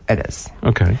two-person show? It is.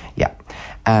 Okay. Yeah.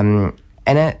 And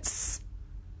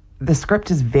the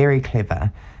script is very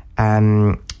clever.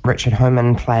 Richard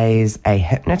Homan plays a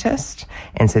hypnotist,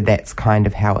 and so that's kind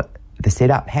of how the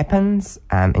setup happens,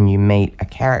 and you meet a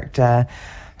character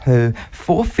who,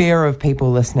 for fear of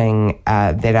people listening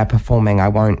that are performing, I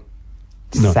won't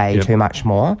say too much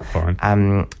more. Fine.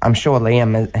 I'm sure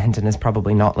Liam Hinton is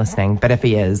probably not listening, but if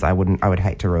he is, I would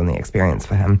hate to ruin the experience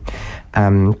for him.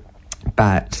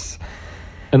 But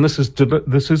And this is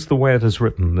the way it is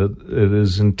written. That it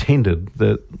is intended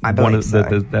that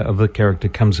that the other character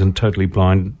comes in totally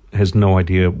blind, has no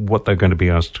idea what they're going to be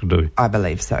asked to do. I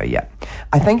believe so. Yeah,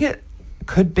 I think it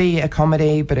could be a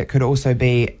comedy, but it could also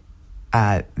be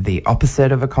the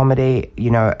opposite of a comedy.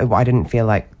 You know, I didn't feel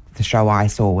like the show I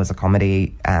saw was a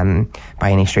comedy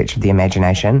by any stretch of the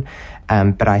imagination.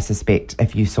 But I suspect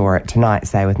if you saw it tonight,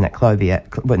 say with Nick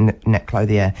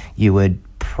Clothier, you would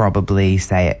probably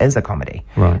say it is a comedy.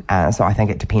 Right. So I think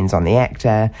it depends on the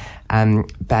actor.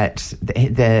 But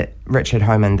the Richard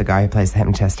Homan, the guy who plays the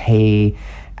hypnotist, he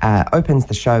opens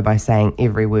the show by saying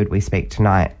every word we speak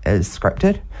tonight is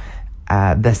scripted.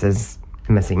 This is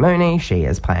Missy Mooney. She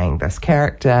is playing this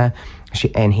character.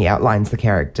 And he outlines the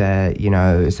character, you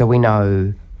know, so we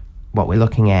know what we're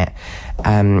looking at.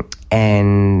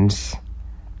 And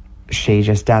she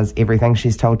just does everything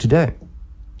she's told to do.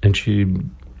 And she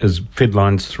is fed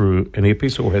lines through an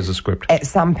earpiece or has a script?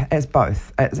 It's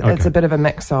both. It's a bit of a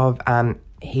mix of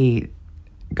he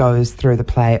goes through the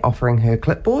play offering her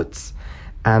clipboards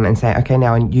and say, okay,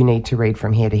 now you need to read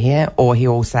from here to here. Or he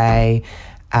will say,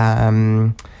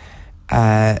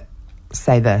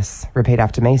 say this, repeat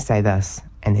after me, say this.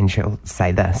 And then she'll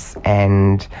say this,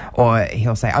 or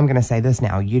he'll say, "I'm going to say this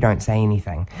now. You don't say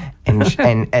anything." And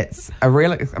it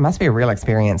must be a real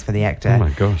experience for the actor. Oh my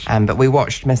gosh! But we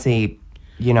watched Missy,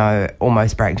 you know,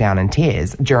 almost break down in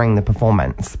tears during the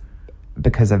performance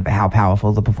because of how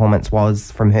powerful the performance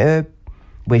was from her,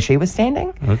 where she was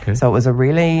standing. Okay. So it was a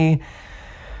really.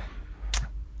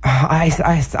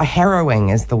 Harrowing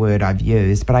is the word I've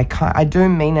used, but I do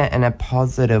mean it in a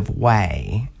positive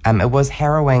way. It was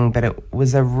harrowing, but it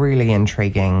was a really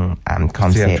intriguing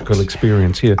concept. Theatrical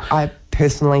experience, yeah. I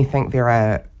personally think there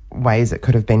are ways it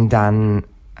could have been done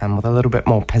with a little bit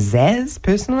more pizzazz,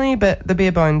 personally, but the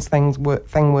bare bones thing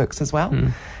works as well.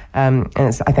 And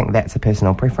I think that's a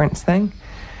personal preference thing.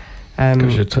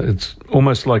 It's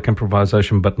almost like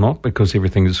improvisation, but not, because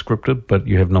everything is scripted, but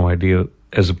you have no idea,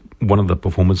 as one of the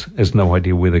performers has no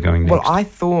idea where they're going next. Well, I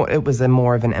thought it was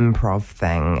more of an improv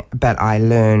thing, but I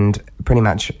learned pretty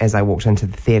much as I walked into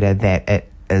the theatre that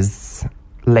it is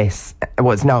less,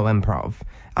 well, it's no improv.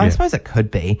 I suppose it could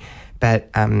be,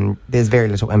 but there's very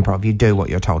little improv. You do what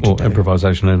you're told to do.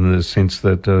 Improvisation in the sense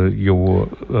that your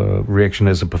reaction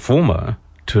as a performer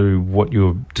to what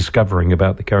you're discovering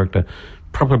about the character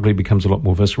probably becomes a lot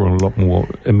more visceral, a lot more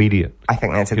immediate. I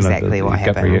think that's exactly what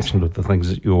happened. Gut reaction to the things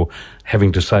that you're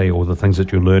having to say or the things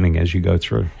that you're learning as you go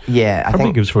through. Yeah, I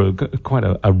think gives for quite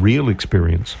a real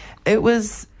experience. It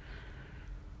was.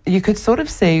 You could sort of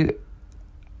see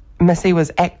Missy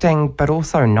was acting, but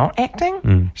also not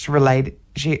acting.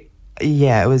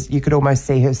 It was. You could almost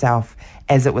see herself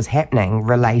as it was happening,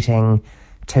 relating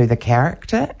to the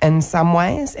character in some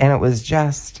ways, and it was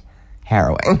just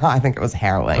harrowing. I think it was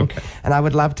harrowing. Okay. And I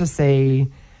would love to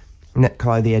see Nick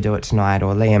Clothier do it tonight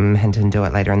or Liam Hinton do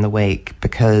it later in the week,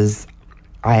 because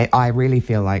I really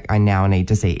feel like I now need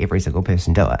to see every single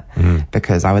person do it,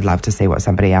 because I would love to see what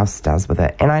somebody else does with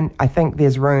it. And I think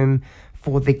there's room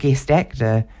for the guest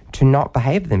actor to not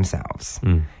behave themselves,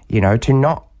 you know, to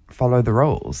not follow the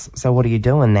rules. So what do you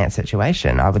do in that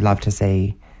situation? I would love to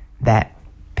see that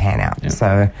pan out. Yeah.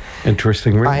 So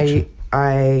interesting reaction.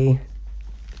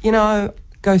 You know,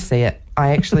 go see it.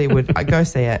 I actually would. I go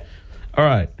see it. All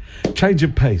right. Change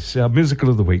of pace. Our musical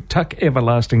of the week. Tuck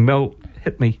Everlasting. Mel,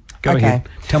 hit me. Go ahead.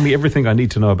 Tell me everything I need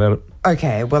to know about it.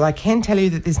 Okay. Well, I can tell you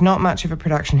that there's not much of a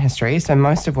production history, so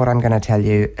most of what I'm going to tell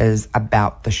you is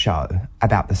about the show,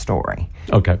 about the story.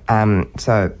 Okay.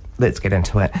 So let's get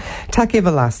into it. Tuck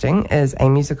Everlasting is a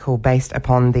musical based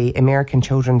upon the American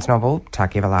children's novel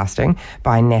Tuck Everlasting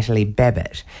by Natalie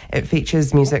Babbitt. It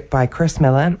features music by Chris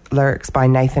Miller, lyrics by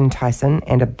Nathan Tyson,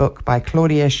 and a book by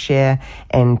Claudia Scher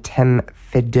and Tim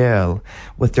Federle,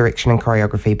 with direction and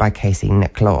choreography by Casey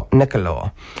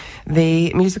Nicolor.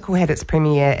 The musical had its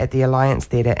premiere at the Alliance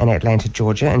Theatre in Atlanta,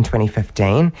 Georgia in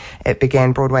 2015. It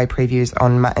began Broadway previews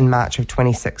in March of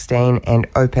 2016 and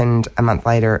opened a month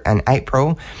later in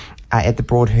April at the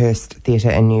Broadhurst Theatre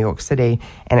in New York City,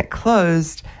 and it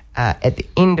closed at the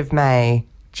end of May,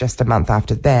 just a month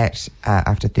after that,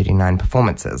 after 39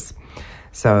 performances.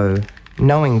 So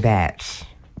knowing that,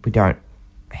 we don't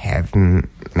have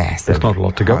massive... There's not a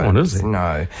lot to go on, is there?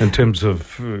 No. In terms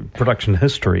of production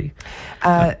history.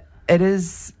 It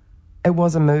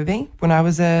was a movie when I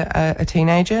was a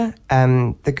teenager.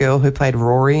 The girl who played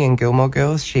Rory in Gilmore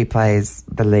Girls, she plays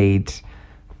the lead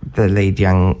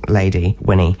young lady,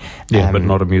 Winnie. Yeah, but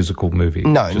not a musical movie.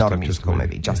 No, not a musical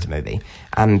movie, just a movie.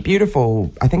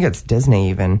 Beautiful, I think it's Disney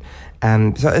even.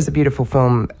 So it's a beautiful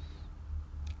film,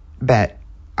 but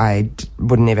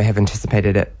would never have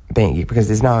anticipated it being, because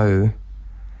there's no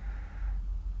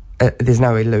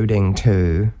alluding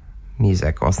to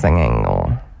music or singing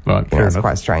or... Right, fair enough. It's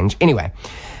quite strange. Anyway,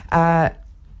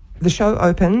 the show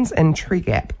opens in Tree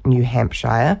Gap, New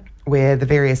Hampshire, where the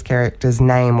various characters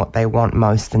name what they want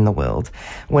most in the world.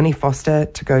 Winnie Foster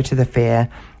to go to the fair,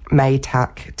 May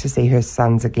Tuck to see her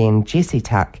sons again, Jessie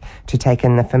Tuck to take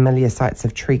in the familiar sights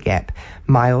of Tree Gap,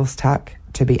 Miles Tuck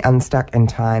to be unstuck in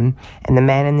time, and the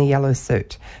man in the yellow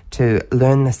suit to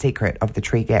learn the secret of the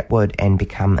Tree Gap wood and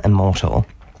become immortal.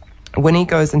 Winnie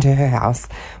goes into her house,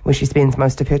 where she spends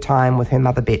most of her time with her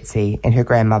mother Betsy and her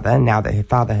grandmother, now that her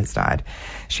father has died.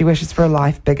 She wishes for a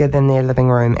life bigger than their living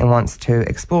room and wants to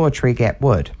explore Tree Gap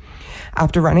Wood.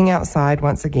 After running outside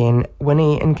once again,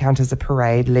 Winnie encounters a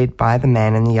parade led by the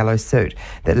man in the yellow suit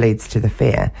that leads to the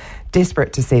fair.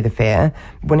 Desperate to see the fair,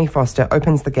 Winnie Foster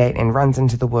opens the gate and runs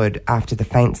into the wood after the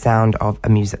faint sound of a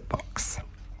music box.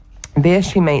 There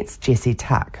she meets Jessie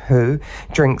Tuck, who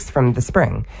drinks from the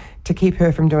spring. To keep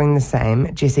her from doing the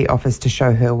same, Jessie offers to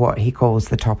show her what he calls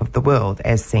the top of the world,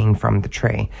 as seen from the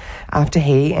tree. After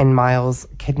he and Miles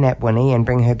kidnap Winnie and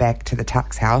bring her back to the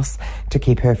Tuck's house to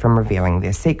keep her from revealing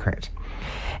their secret.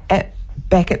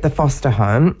 Back at the Foster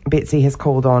home, Betsy has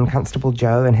called on Constable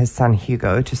Joe and his son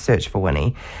Hugo to search for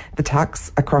Winnie. The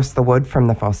Tucks, across the wood from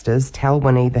the Fosters, tell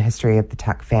Winnie the history of the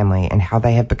Tuck family and how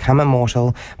they have become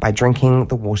immortal by drinking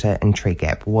the water in Tree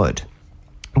Gap Wood.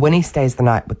 Winnie stays the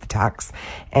night with the Tucks,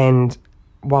 and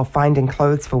while finding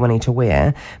clothes for Winnie to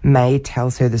wear, May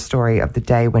tells her the story of the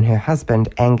day when her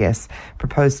husband, Angus,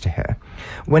 proposed to her.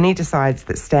 Winnie decides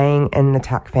that staying in the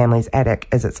Tuck family's attic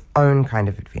is its own kind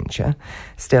of adventure.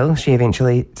 Still, she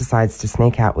eventually decides to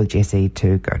sneak out with Jessie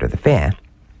to go to the fair.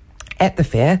 At the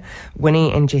fair,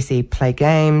 Winnie and Jessie play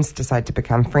games, decide to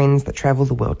become friends that travel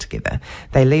the world together.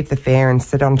 They leave the fair and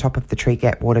sit on top of the Tree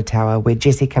Gap water tower, where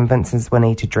Jessie convinces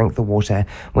Winnie to drink the water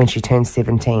when she turns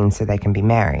 17 so they can be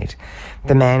married.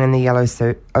 The man in the yellow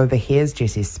suit overhears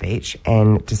Jessie's speech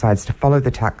and decides to follow the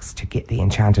Tucks to get the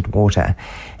enchanted water.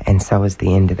 And so is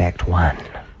the end of Act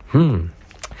 1.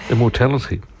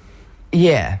 Immortality.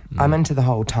 Yeah, I'm into the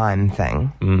whole time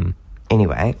thing.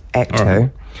 Anyway, Act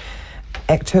 2.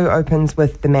 Act 2 opens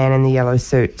with the man in the yellow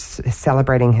suit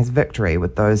celebrating his victory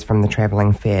with those from the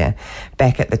travelling fair.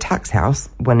 Back at the Tucks' house,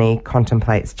 Winnie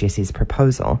contemplates Jessie's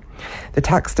proposal. The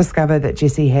Tucks discover that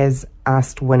Jessie has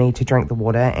asked Winnie to drink the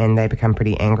water, and they become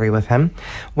pretty angry with him.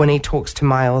 Winnie talks to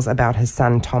Miles about his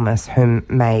son Thomas, whom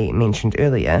May mentioned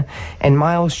earlier, and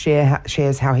Miles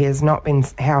shares how he has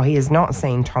not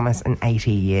seen Thomas in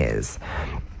 80 years.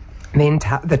 Then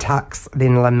the Tucks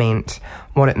then lament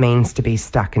what it means to be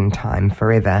stuck in time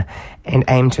forever and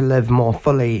aim to live more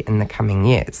fully in the coming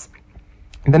years.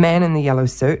 The man in the yellow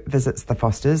suit visits the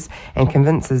Fosters and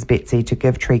convinces Betsy to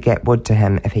give Tree Gap Wood to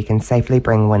him if he can safely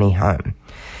bring Winnie home.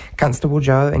 Constable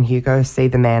Joe and Hugo see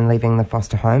the man leaving the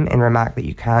Foster home and remark that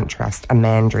you can't trust a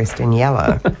man dressed in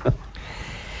yellow.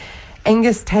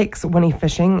 Angus takes Winnie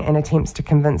fishing and attempts to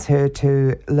convince her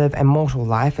to live a mortal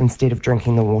life instead of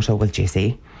drinking the water with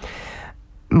Jessie.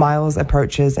 Miles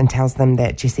approaches and tells them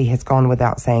that Jessie has gone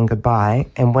without saying goodbye,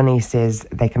 and Winnie says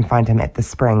they can find him at the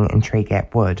spring in Tree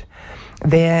Gap Wood.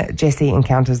 There, Jessie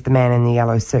encounters the man in the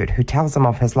yellow suit, who tells him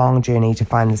of his long journey to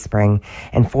find the spring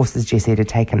and forces Jessie to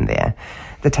take him there.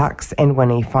 The Tucks and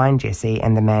Winnie find Jessie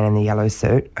and the man in the yellow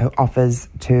suit, who offers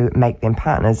to make them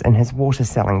partners in his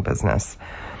water-selling business.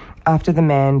 After the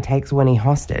man takes Winnie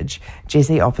hostage,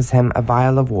 Jessie offers him a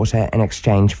vial of water in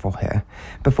exchange for her.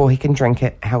 Before he can drink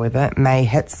it, however, May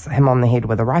hits him on the head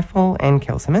with a rifle and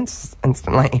kills him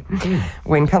instantly.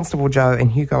 When Constable Joe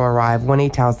and Hugo arrive,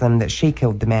 Winnie tells them that she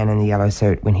killed the man in the yellow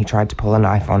suit when he tried to pull a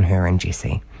knife on her and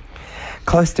Jessie.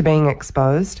 Close to being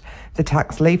exposed, the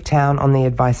Tucks leave town on the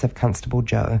advice of Constable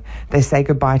Joe. They say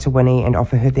goodbye to Winnie and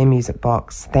offer her their music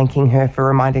box, thanking her for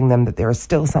reminding them that there is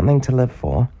still something to live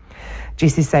for.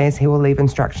 Jessie says he will leave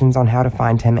instructions on how to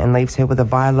find him and leaves her with a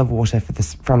vial of water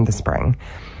from the spring.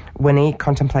 Winnie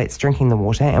contemplates drinking the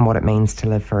water and what it means to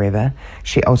live forever.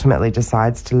 She ultimately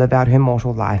decides to live out her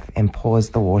mortal life and pours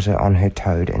the water on her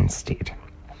toad instead.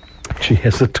 She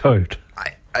has a toad.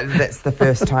 That's the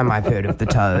first time I've heard of the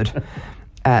toad.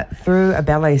 Through a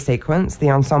ballet sequence,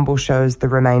 the ensemble shows the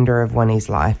remainder of Winnie's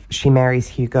life. She marries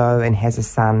Hugo and has a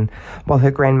son, while her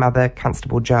grandmother,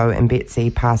 Constable Joe, and Betsy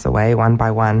pass away one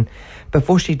by one.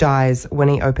 Before she dies,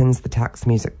 Winnie opens the Tucks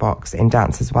music box and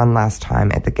dances one last time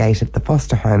at the gate of the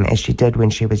foster home as she did when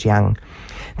she was young.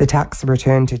 The Tucks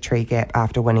return to Tree Gap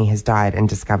after Winnie has died and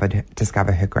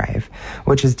discover her grave,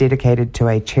 which is dedicated to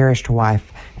a cherished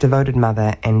wife, devoted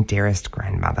mother, and dearest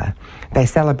grandmother. They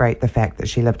celebrate the fact that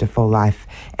she lived a full life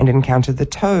and encountered the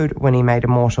toad Winnie made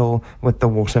immortal with the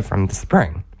water from the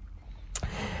spring.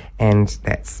 And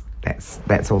that's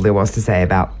all there was to say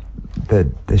about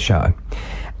the show.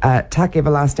 Tuck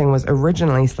Everlasting was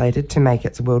originally slated to make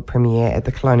its world premiere at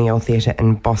the Colonial Theatre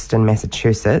in Boston,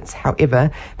 Massachusetts.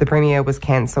 However, the premiere was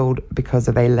cancelled because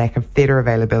of a lack of theatre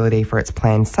availability for its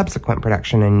planned subsequent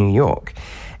production in New York.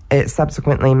 It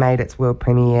subsequently made its world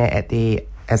premiere at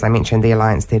as I mentioned, the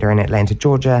Alliance Theatre in Atlanta,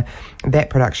 Georgia. That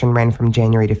production ran from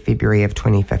January to February of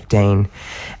 2015.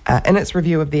 In its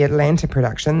review of the Atlanta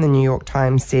production, the New York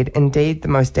Times said, "Indeed, the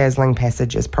most dazzling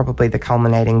passage is probably the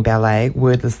culminating ballet,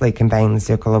 wordlessly conveying the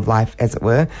circle of life, as it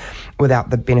were,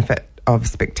 without the benefit of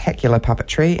spectacular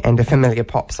puppetry and a familiar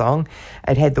pop song.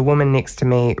 It had the woman next to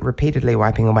me repeatedly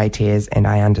wiping away tears, and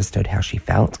I understood how she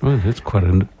felt." Well, that's quite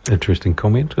an interesting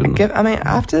comment, isn't it? I mean,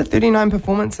 after 39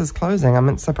 performances closing,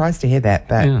 I'm surprised to hear that,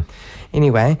 but Yeah.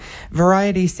 Anyway,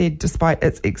 Variety said, despite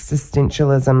its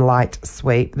existentialism light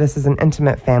sweep, this is an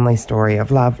intimate family story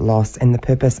of love, loss, and the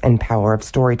purpose and power of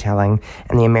storytelling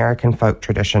in the American folk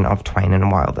tradition of Twain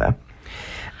and Wilder.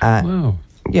 Wow.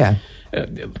 Yeah.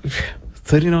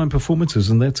 39 performances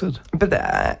and that's it. But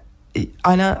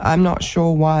I know, I'm not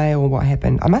sure why or what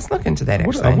happened. I must look into that,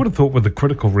 actually. I would have thought with a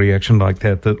critical reaction like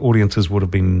that audiences would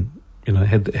have been,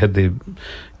 had their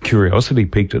curiosity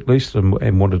piqued at least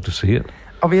and wanted to see it.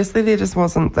 Obviously, there just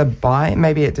wasn't the buy.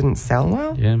 Maybe it didn't sell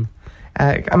well. Yeah.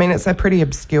 I mean, it's a pretty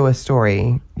obscure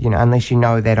story. Unless you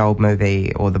know that old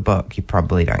movie or the book, you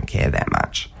probably don't care that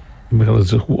much. Well,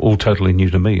 it's all totally new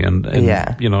to me. And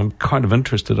yeah. I'm kind of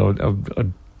interested.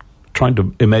 I'm trying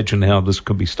to imagine how this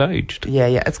could be staged.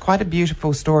 Yeah. It's quite a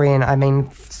beautiful story. And I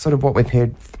mean, sort of what we've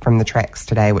heard from the tracks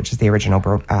today, which is the original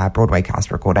Broadway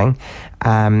cast recording,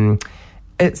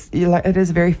 it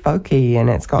is very folky and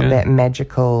it's got that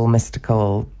magical,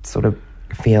 mystical sort of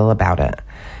feel about it.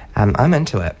 I'm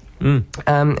into it.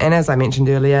 And as I mentioned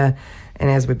earlier, and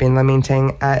as we've been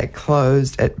lamenting,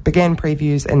 it began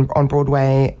previews on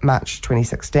Broadway March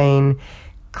 2016.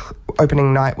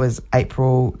 Opening night was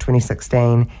April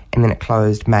 2016, and then it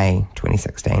closed May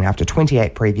 2016 after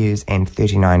 28 previews and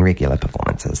 39 regular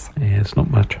performances. Yeah, it's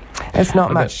not much. It's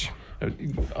not much.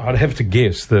 I'd have to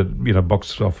guess that,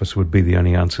 box office would be the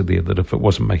only answer there, that if it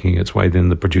wasn't making its way, then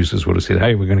the producers would have said,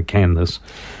 hey, we're going to can this.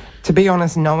 To be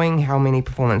honest, knowing how many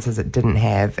performances it didn't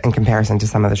have in comparison to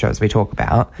some of the shows we talk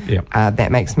about,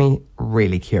 that makes me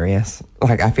really curious.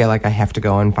 Like, I feel like I have to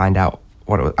go and find out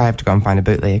I have to go and find a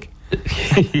bootleg.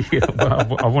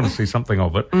 Well, I want to see something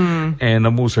of it. And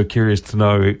I'm also curious to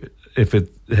know if it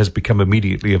has become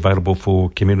immediately available for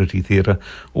community theatre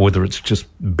or whether it's just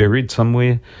buried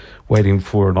somewhere waiting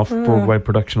for an off-Broadway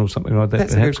production or something like that.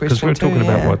 That's perhaps, because we're talking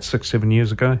about, 6-7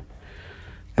 years ago?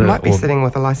 It might be sitting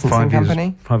with a licensing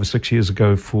company. 5 or 6 years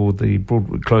ago for the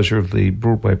closure of the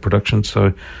Broadway production.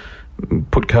 So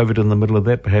put COVID in the middle of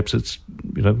that. Perhaps it's,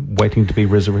 waiting to be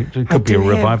resurrected. It could be a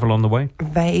revival on the way.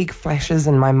 Vague flashes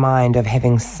in my mind of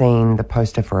having seen the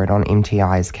poster for it on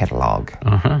MTI's catalogue.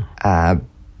 But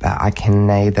I can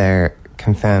neither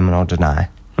confirm nor deny.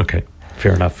 Okay,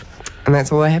 fair enough. And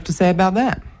that's all I have to say about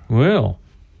that. Well,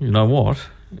 you know what?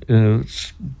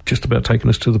 It's just about taken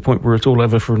us to the point where it's all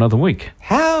over for another week.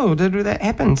 How did that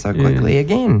happen so quickly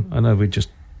again? I know, we just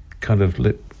kind of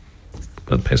let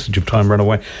the passage of time run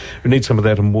away. We need some of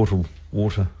that immortal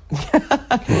water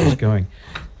keep us going.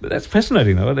 But that's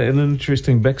fascinating, though, and an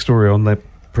interesting backstory on that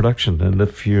production. And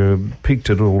if you're piqued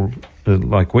at all,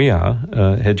 like we are,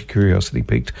 had your curiosity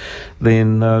piqued,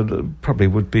 then probably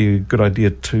would be a good idea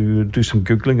to do some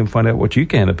Googling and find out what you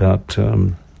can about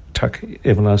Tuck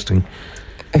Everlasting.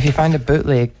 If you find a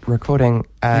bootleg recording,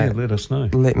 let us know.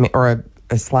 Or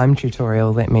a slime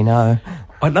tutorial, let me know.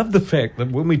 I love the fact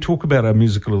that when we talk about our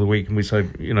musical of the week and we say,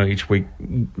 each week,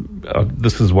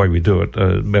 this is the way we do it.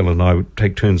 Mel and I would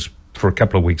take turns for a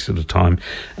couple of weeks at a time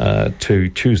to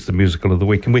choose the musical of the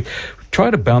week. And we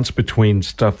try to bounce between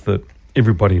stuff that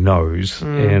everybody knows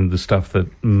and the stuff that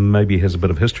maybe has a bit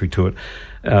of history to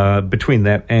it. Between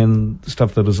that and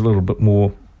stuff that is a little bit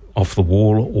more off the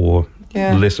wall or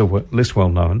less well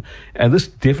known. And this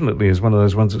definitely is one of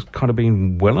those ones that's kind of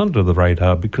been well under the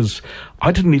radar because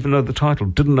I didn't even know the title,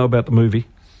 didn't know about the movie.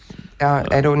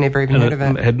 At all, never even heard of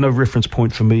it. Had no reference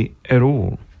point for me at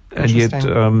all. And yet,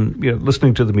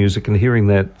 listening to the music and hearing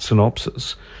that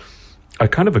synopsis, I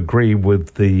kind of agree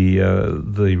with the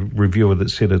reviewer that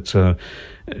said it's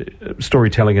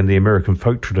storytelling in the American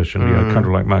folk tradition, kind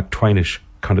of like Mark Twainish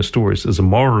kind of stories. There's a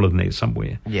moral in there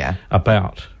somewhere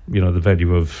about the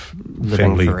value of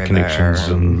family forever. connections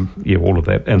and all of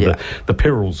that, and the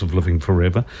perils of living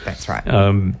forever. That's right.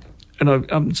 And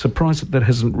I'm surprised that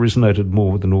hasn't resonated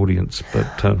more with an audience,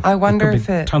 but I wonder if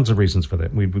tons of reasons for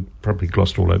that. We've probably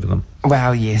glossed all over them.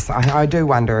 Well, yes, I do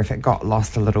wonder if it got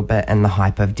lost a little bit in the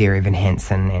hype of Derry Van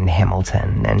Hansen and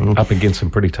Hamilton, and up against some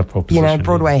pretty tough opposition.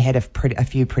 Broadway had a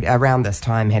few around this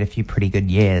time had a few pretty good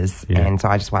years, and so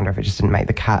I just wonder if it just didn't make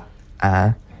the cut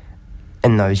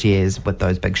in those years with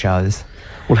those big shows.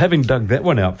 Well, having dug that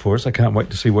one out for us, I can't wait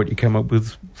to see what you come up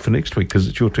with for next week, because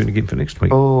it's your turn again for next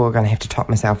week. Oh, I'm going to have to top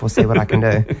myself. We'll see what I can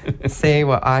do. See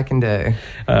what I can do.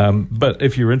 But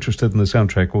if you're interested in the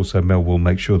soundtrack, also, Mel will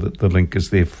make sure that the link is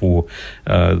there for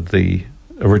the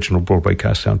original Broadway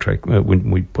cast soundtrack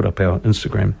when we put up our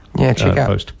Instagram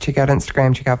post. Check out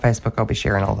Instagram, check out Facebook. I'll be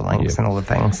sharing all the links and all the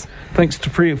things. Thanks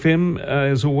to Free FM,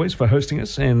 as always, for hosting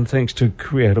us, and thanks to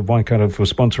Creative Waikato for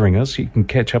sponsoring us. You can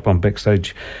catch up on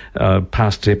Backstage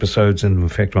past episodes, and in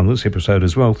fact on this episode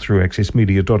as well, through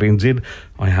accessmedia.nz,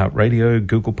 iHeartRadio,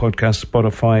 Google Podcasts,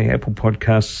 Spotify, Apple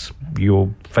Podcasts,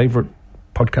 your favourite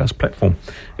podcast platform.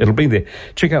 It'll be there.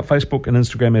 Check out Facebook and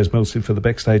Instagram, as Mel said, for the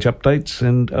Backstage updates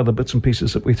and other bits and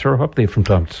pieces that we throw up there from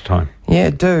time to time. Yeah,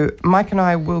 do. Mike and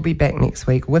I will be back next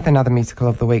week with another musical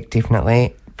of the week,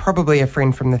 definitely. Probably a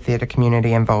friend from the theatre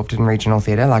community involved in regional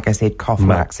theatre. Like I said,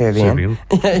 Mark Servian.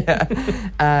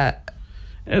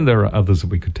 And there are others that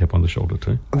we could tap on the shoulder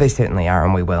too. There certainly are,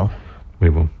 and we will. We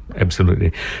will,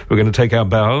 absolutely. We're going to take our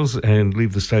bows and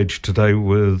leave the stage today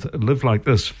with Live Like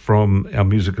This from our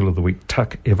musical of the week,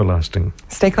 Tuck Everlasting.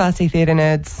 Stay classy, theatre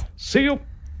nerds. See you.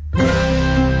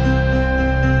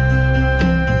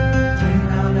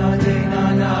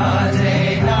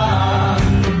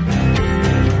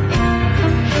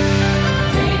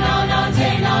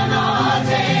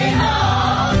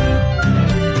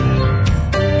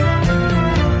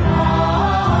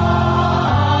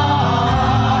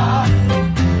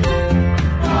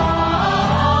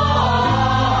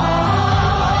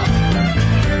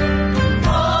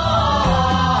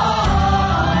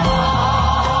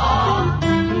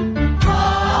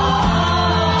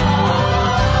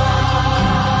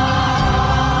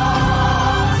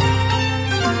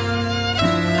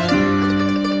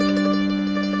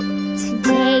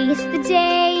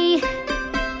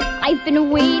 I've been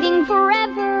waiting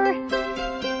forever.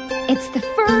 It's the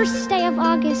first day of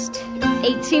August,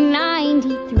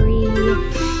 1893.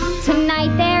 Tonight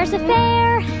there's a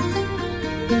fair,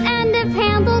 and if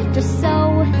handled just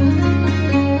so,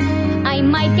 I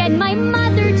might get my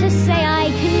mother to say I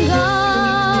can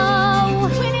go.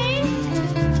 Winnie?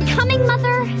 Coming,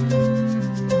 Mother.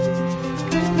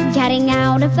 Getting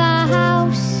out of the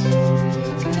house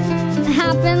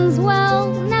happens,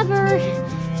 well, never.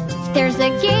 There's a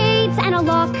gate and a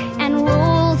lock and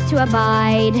rules to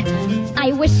abide.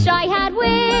 I wish I had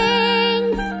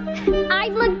wings.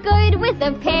 I'd look good with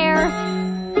a pair.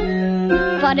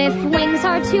 But if wings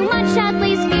are too much, at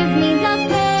least give me the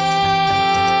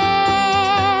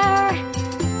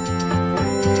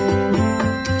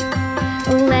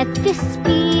pair. Let this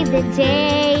be the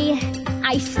day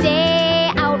I stay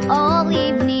out all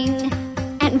evening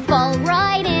and fall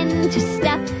right into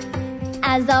step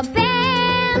as a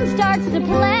band starts to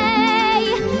play.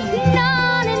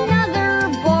 Not another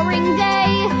boring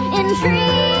day in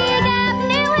Tree Gap,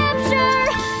 New Hampshire.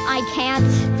 I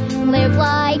can't live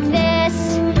like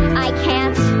this. I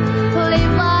can't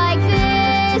live like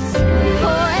this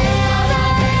forever.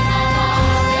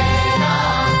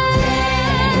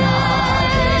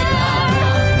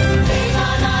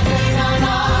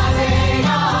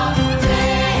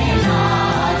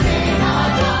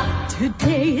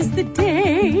 Today is the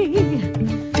day.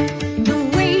 The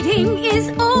waiting is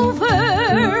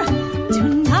over.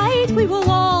 Tonight we will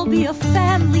all be a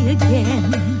family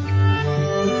again.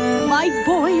 My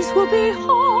boys will be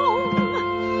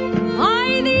home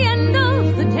by the end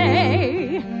of the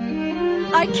day.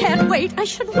 I can't wait, I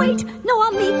should wait. No,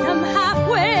 I'll meet them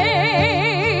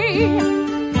halfway.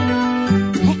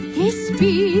 Let this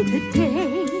be the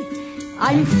day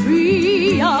I'm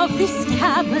free of this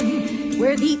cabin,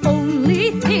 where the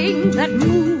only thing that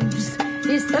moves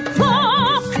is the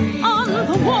clock on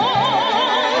the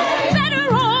wall.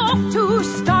 Better off to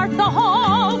start the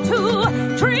hall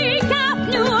to Tree Gap,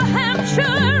 New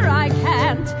Hampshire. I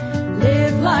can't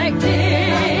live like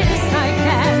this. I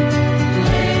can't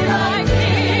live like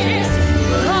this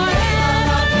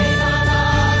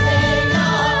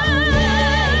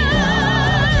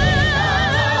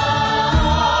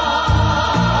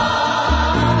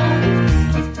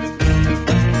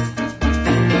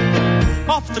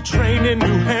Off the train in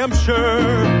New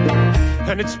Hampshire,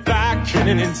 and it's back in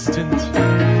an instant.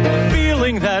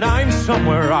 Feeling that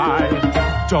somewhere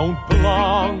I don't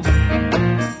belong.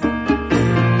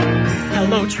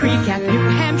 Hello, Tree Gap, New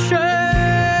Hampshire.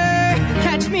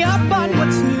 Catch me up on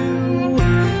what's new.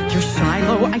 Your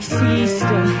silo, I see,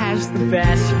 still has the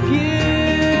best view.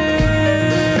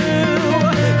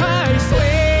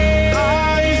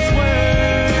 I swear,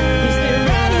 is there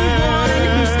anyone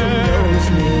who still knows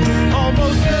me?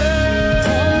 Almost there.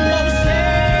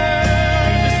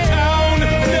 This town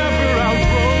never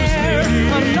outgrows me.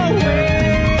 I'm nowhere.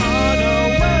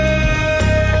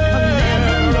 I'll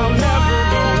never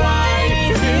know why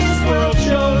this world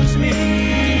chose me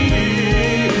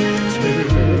to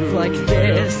Live like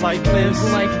this, like this,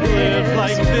 like this, live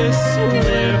like this,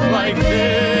 live like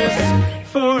this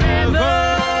forever.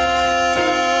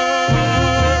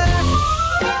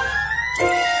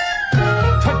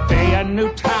 Today a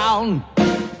new town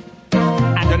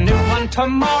and a new one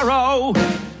tomorrow.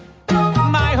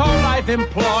 My whole life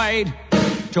employed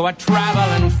to a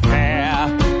traveling fair.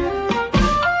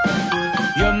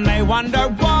 You may wonder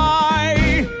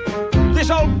why this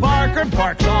old barker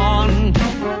barks on.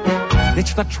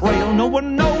 It's the trail no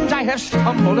one knows I have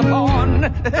stumbled upon.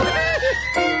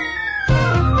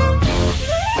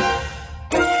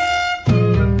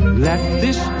 Let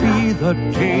this be the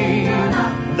day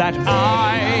that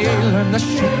I learn the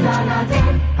secret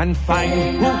and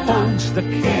find who holds the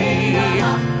key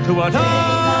to what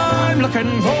I'm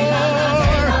looking for.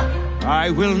 I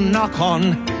will knock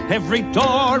on every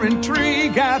door in Tree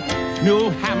Gap, New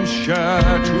Hampshire,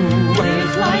 to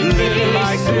Live like this, live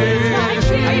like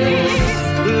this,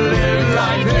 live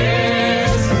like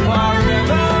this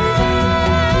forever.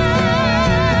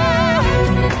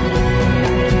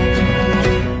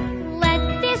 Let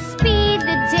this be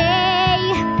the day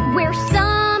where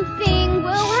something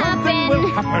will Something will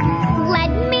happen.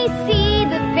 Let me see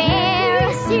the fair.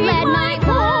 Let my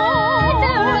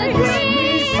mother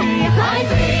agree. I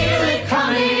feel it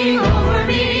coming over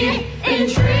me in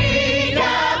Tree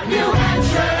Gap, New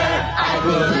Hampshire. I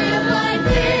could live like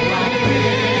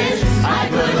this. I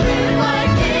could live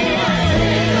like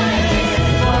this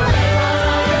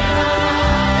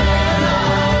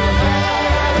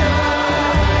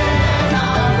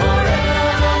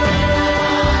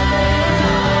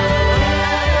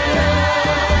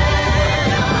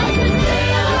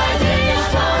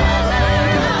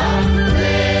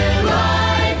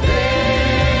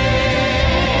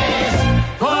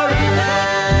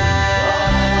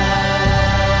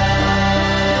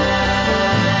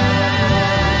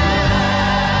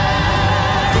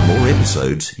For more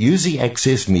episodes, use the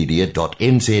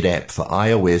accessmedia.nz app for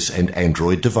iOS and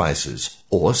Android devices,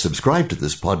 or subscribe to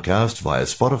this podcast via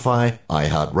Spotify,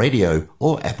 iHeartRadio,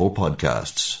 or Apple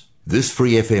Podcasts. This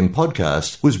Free FM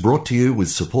podcast was brought to you with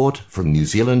support from New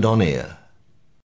Zealand On Air.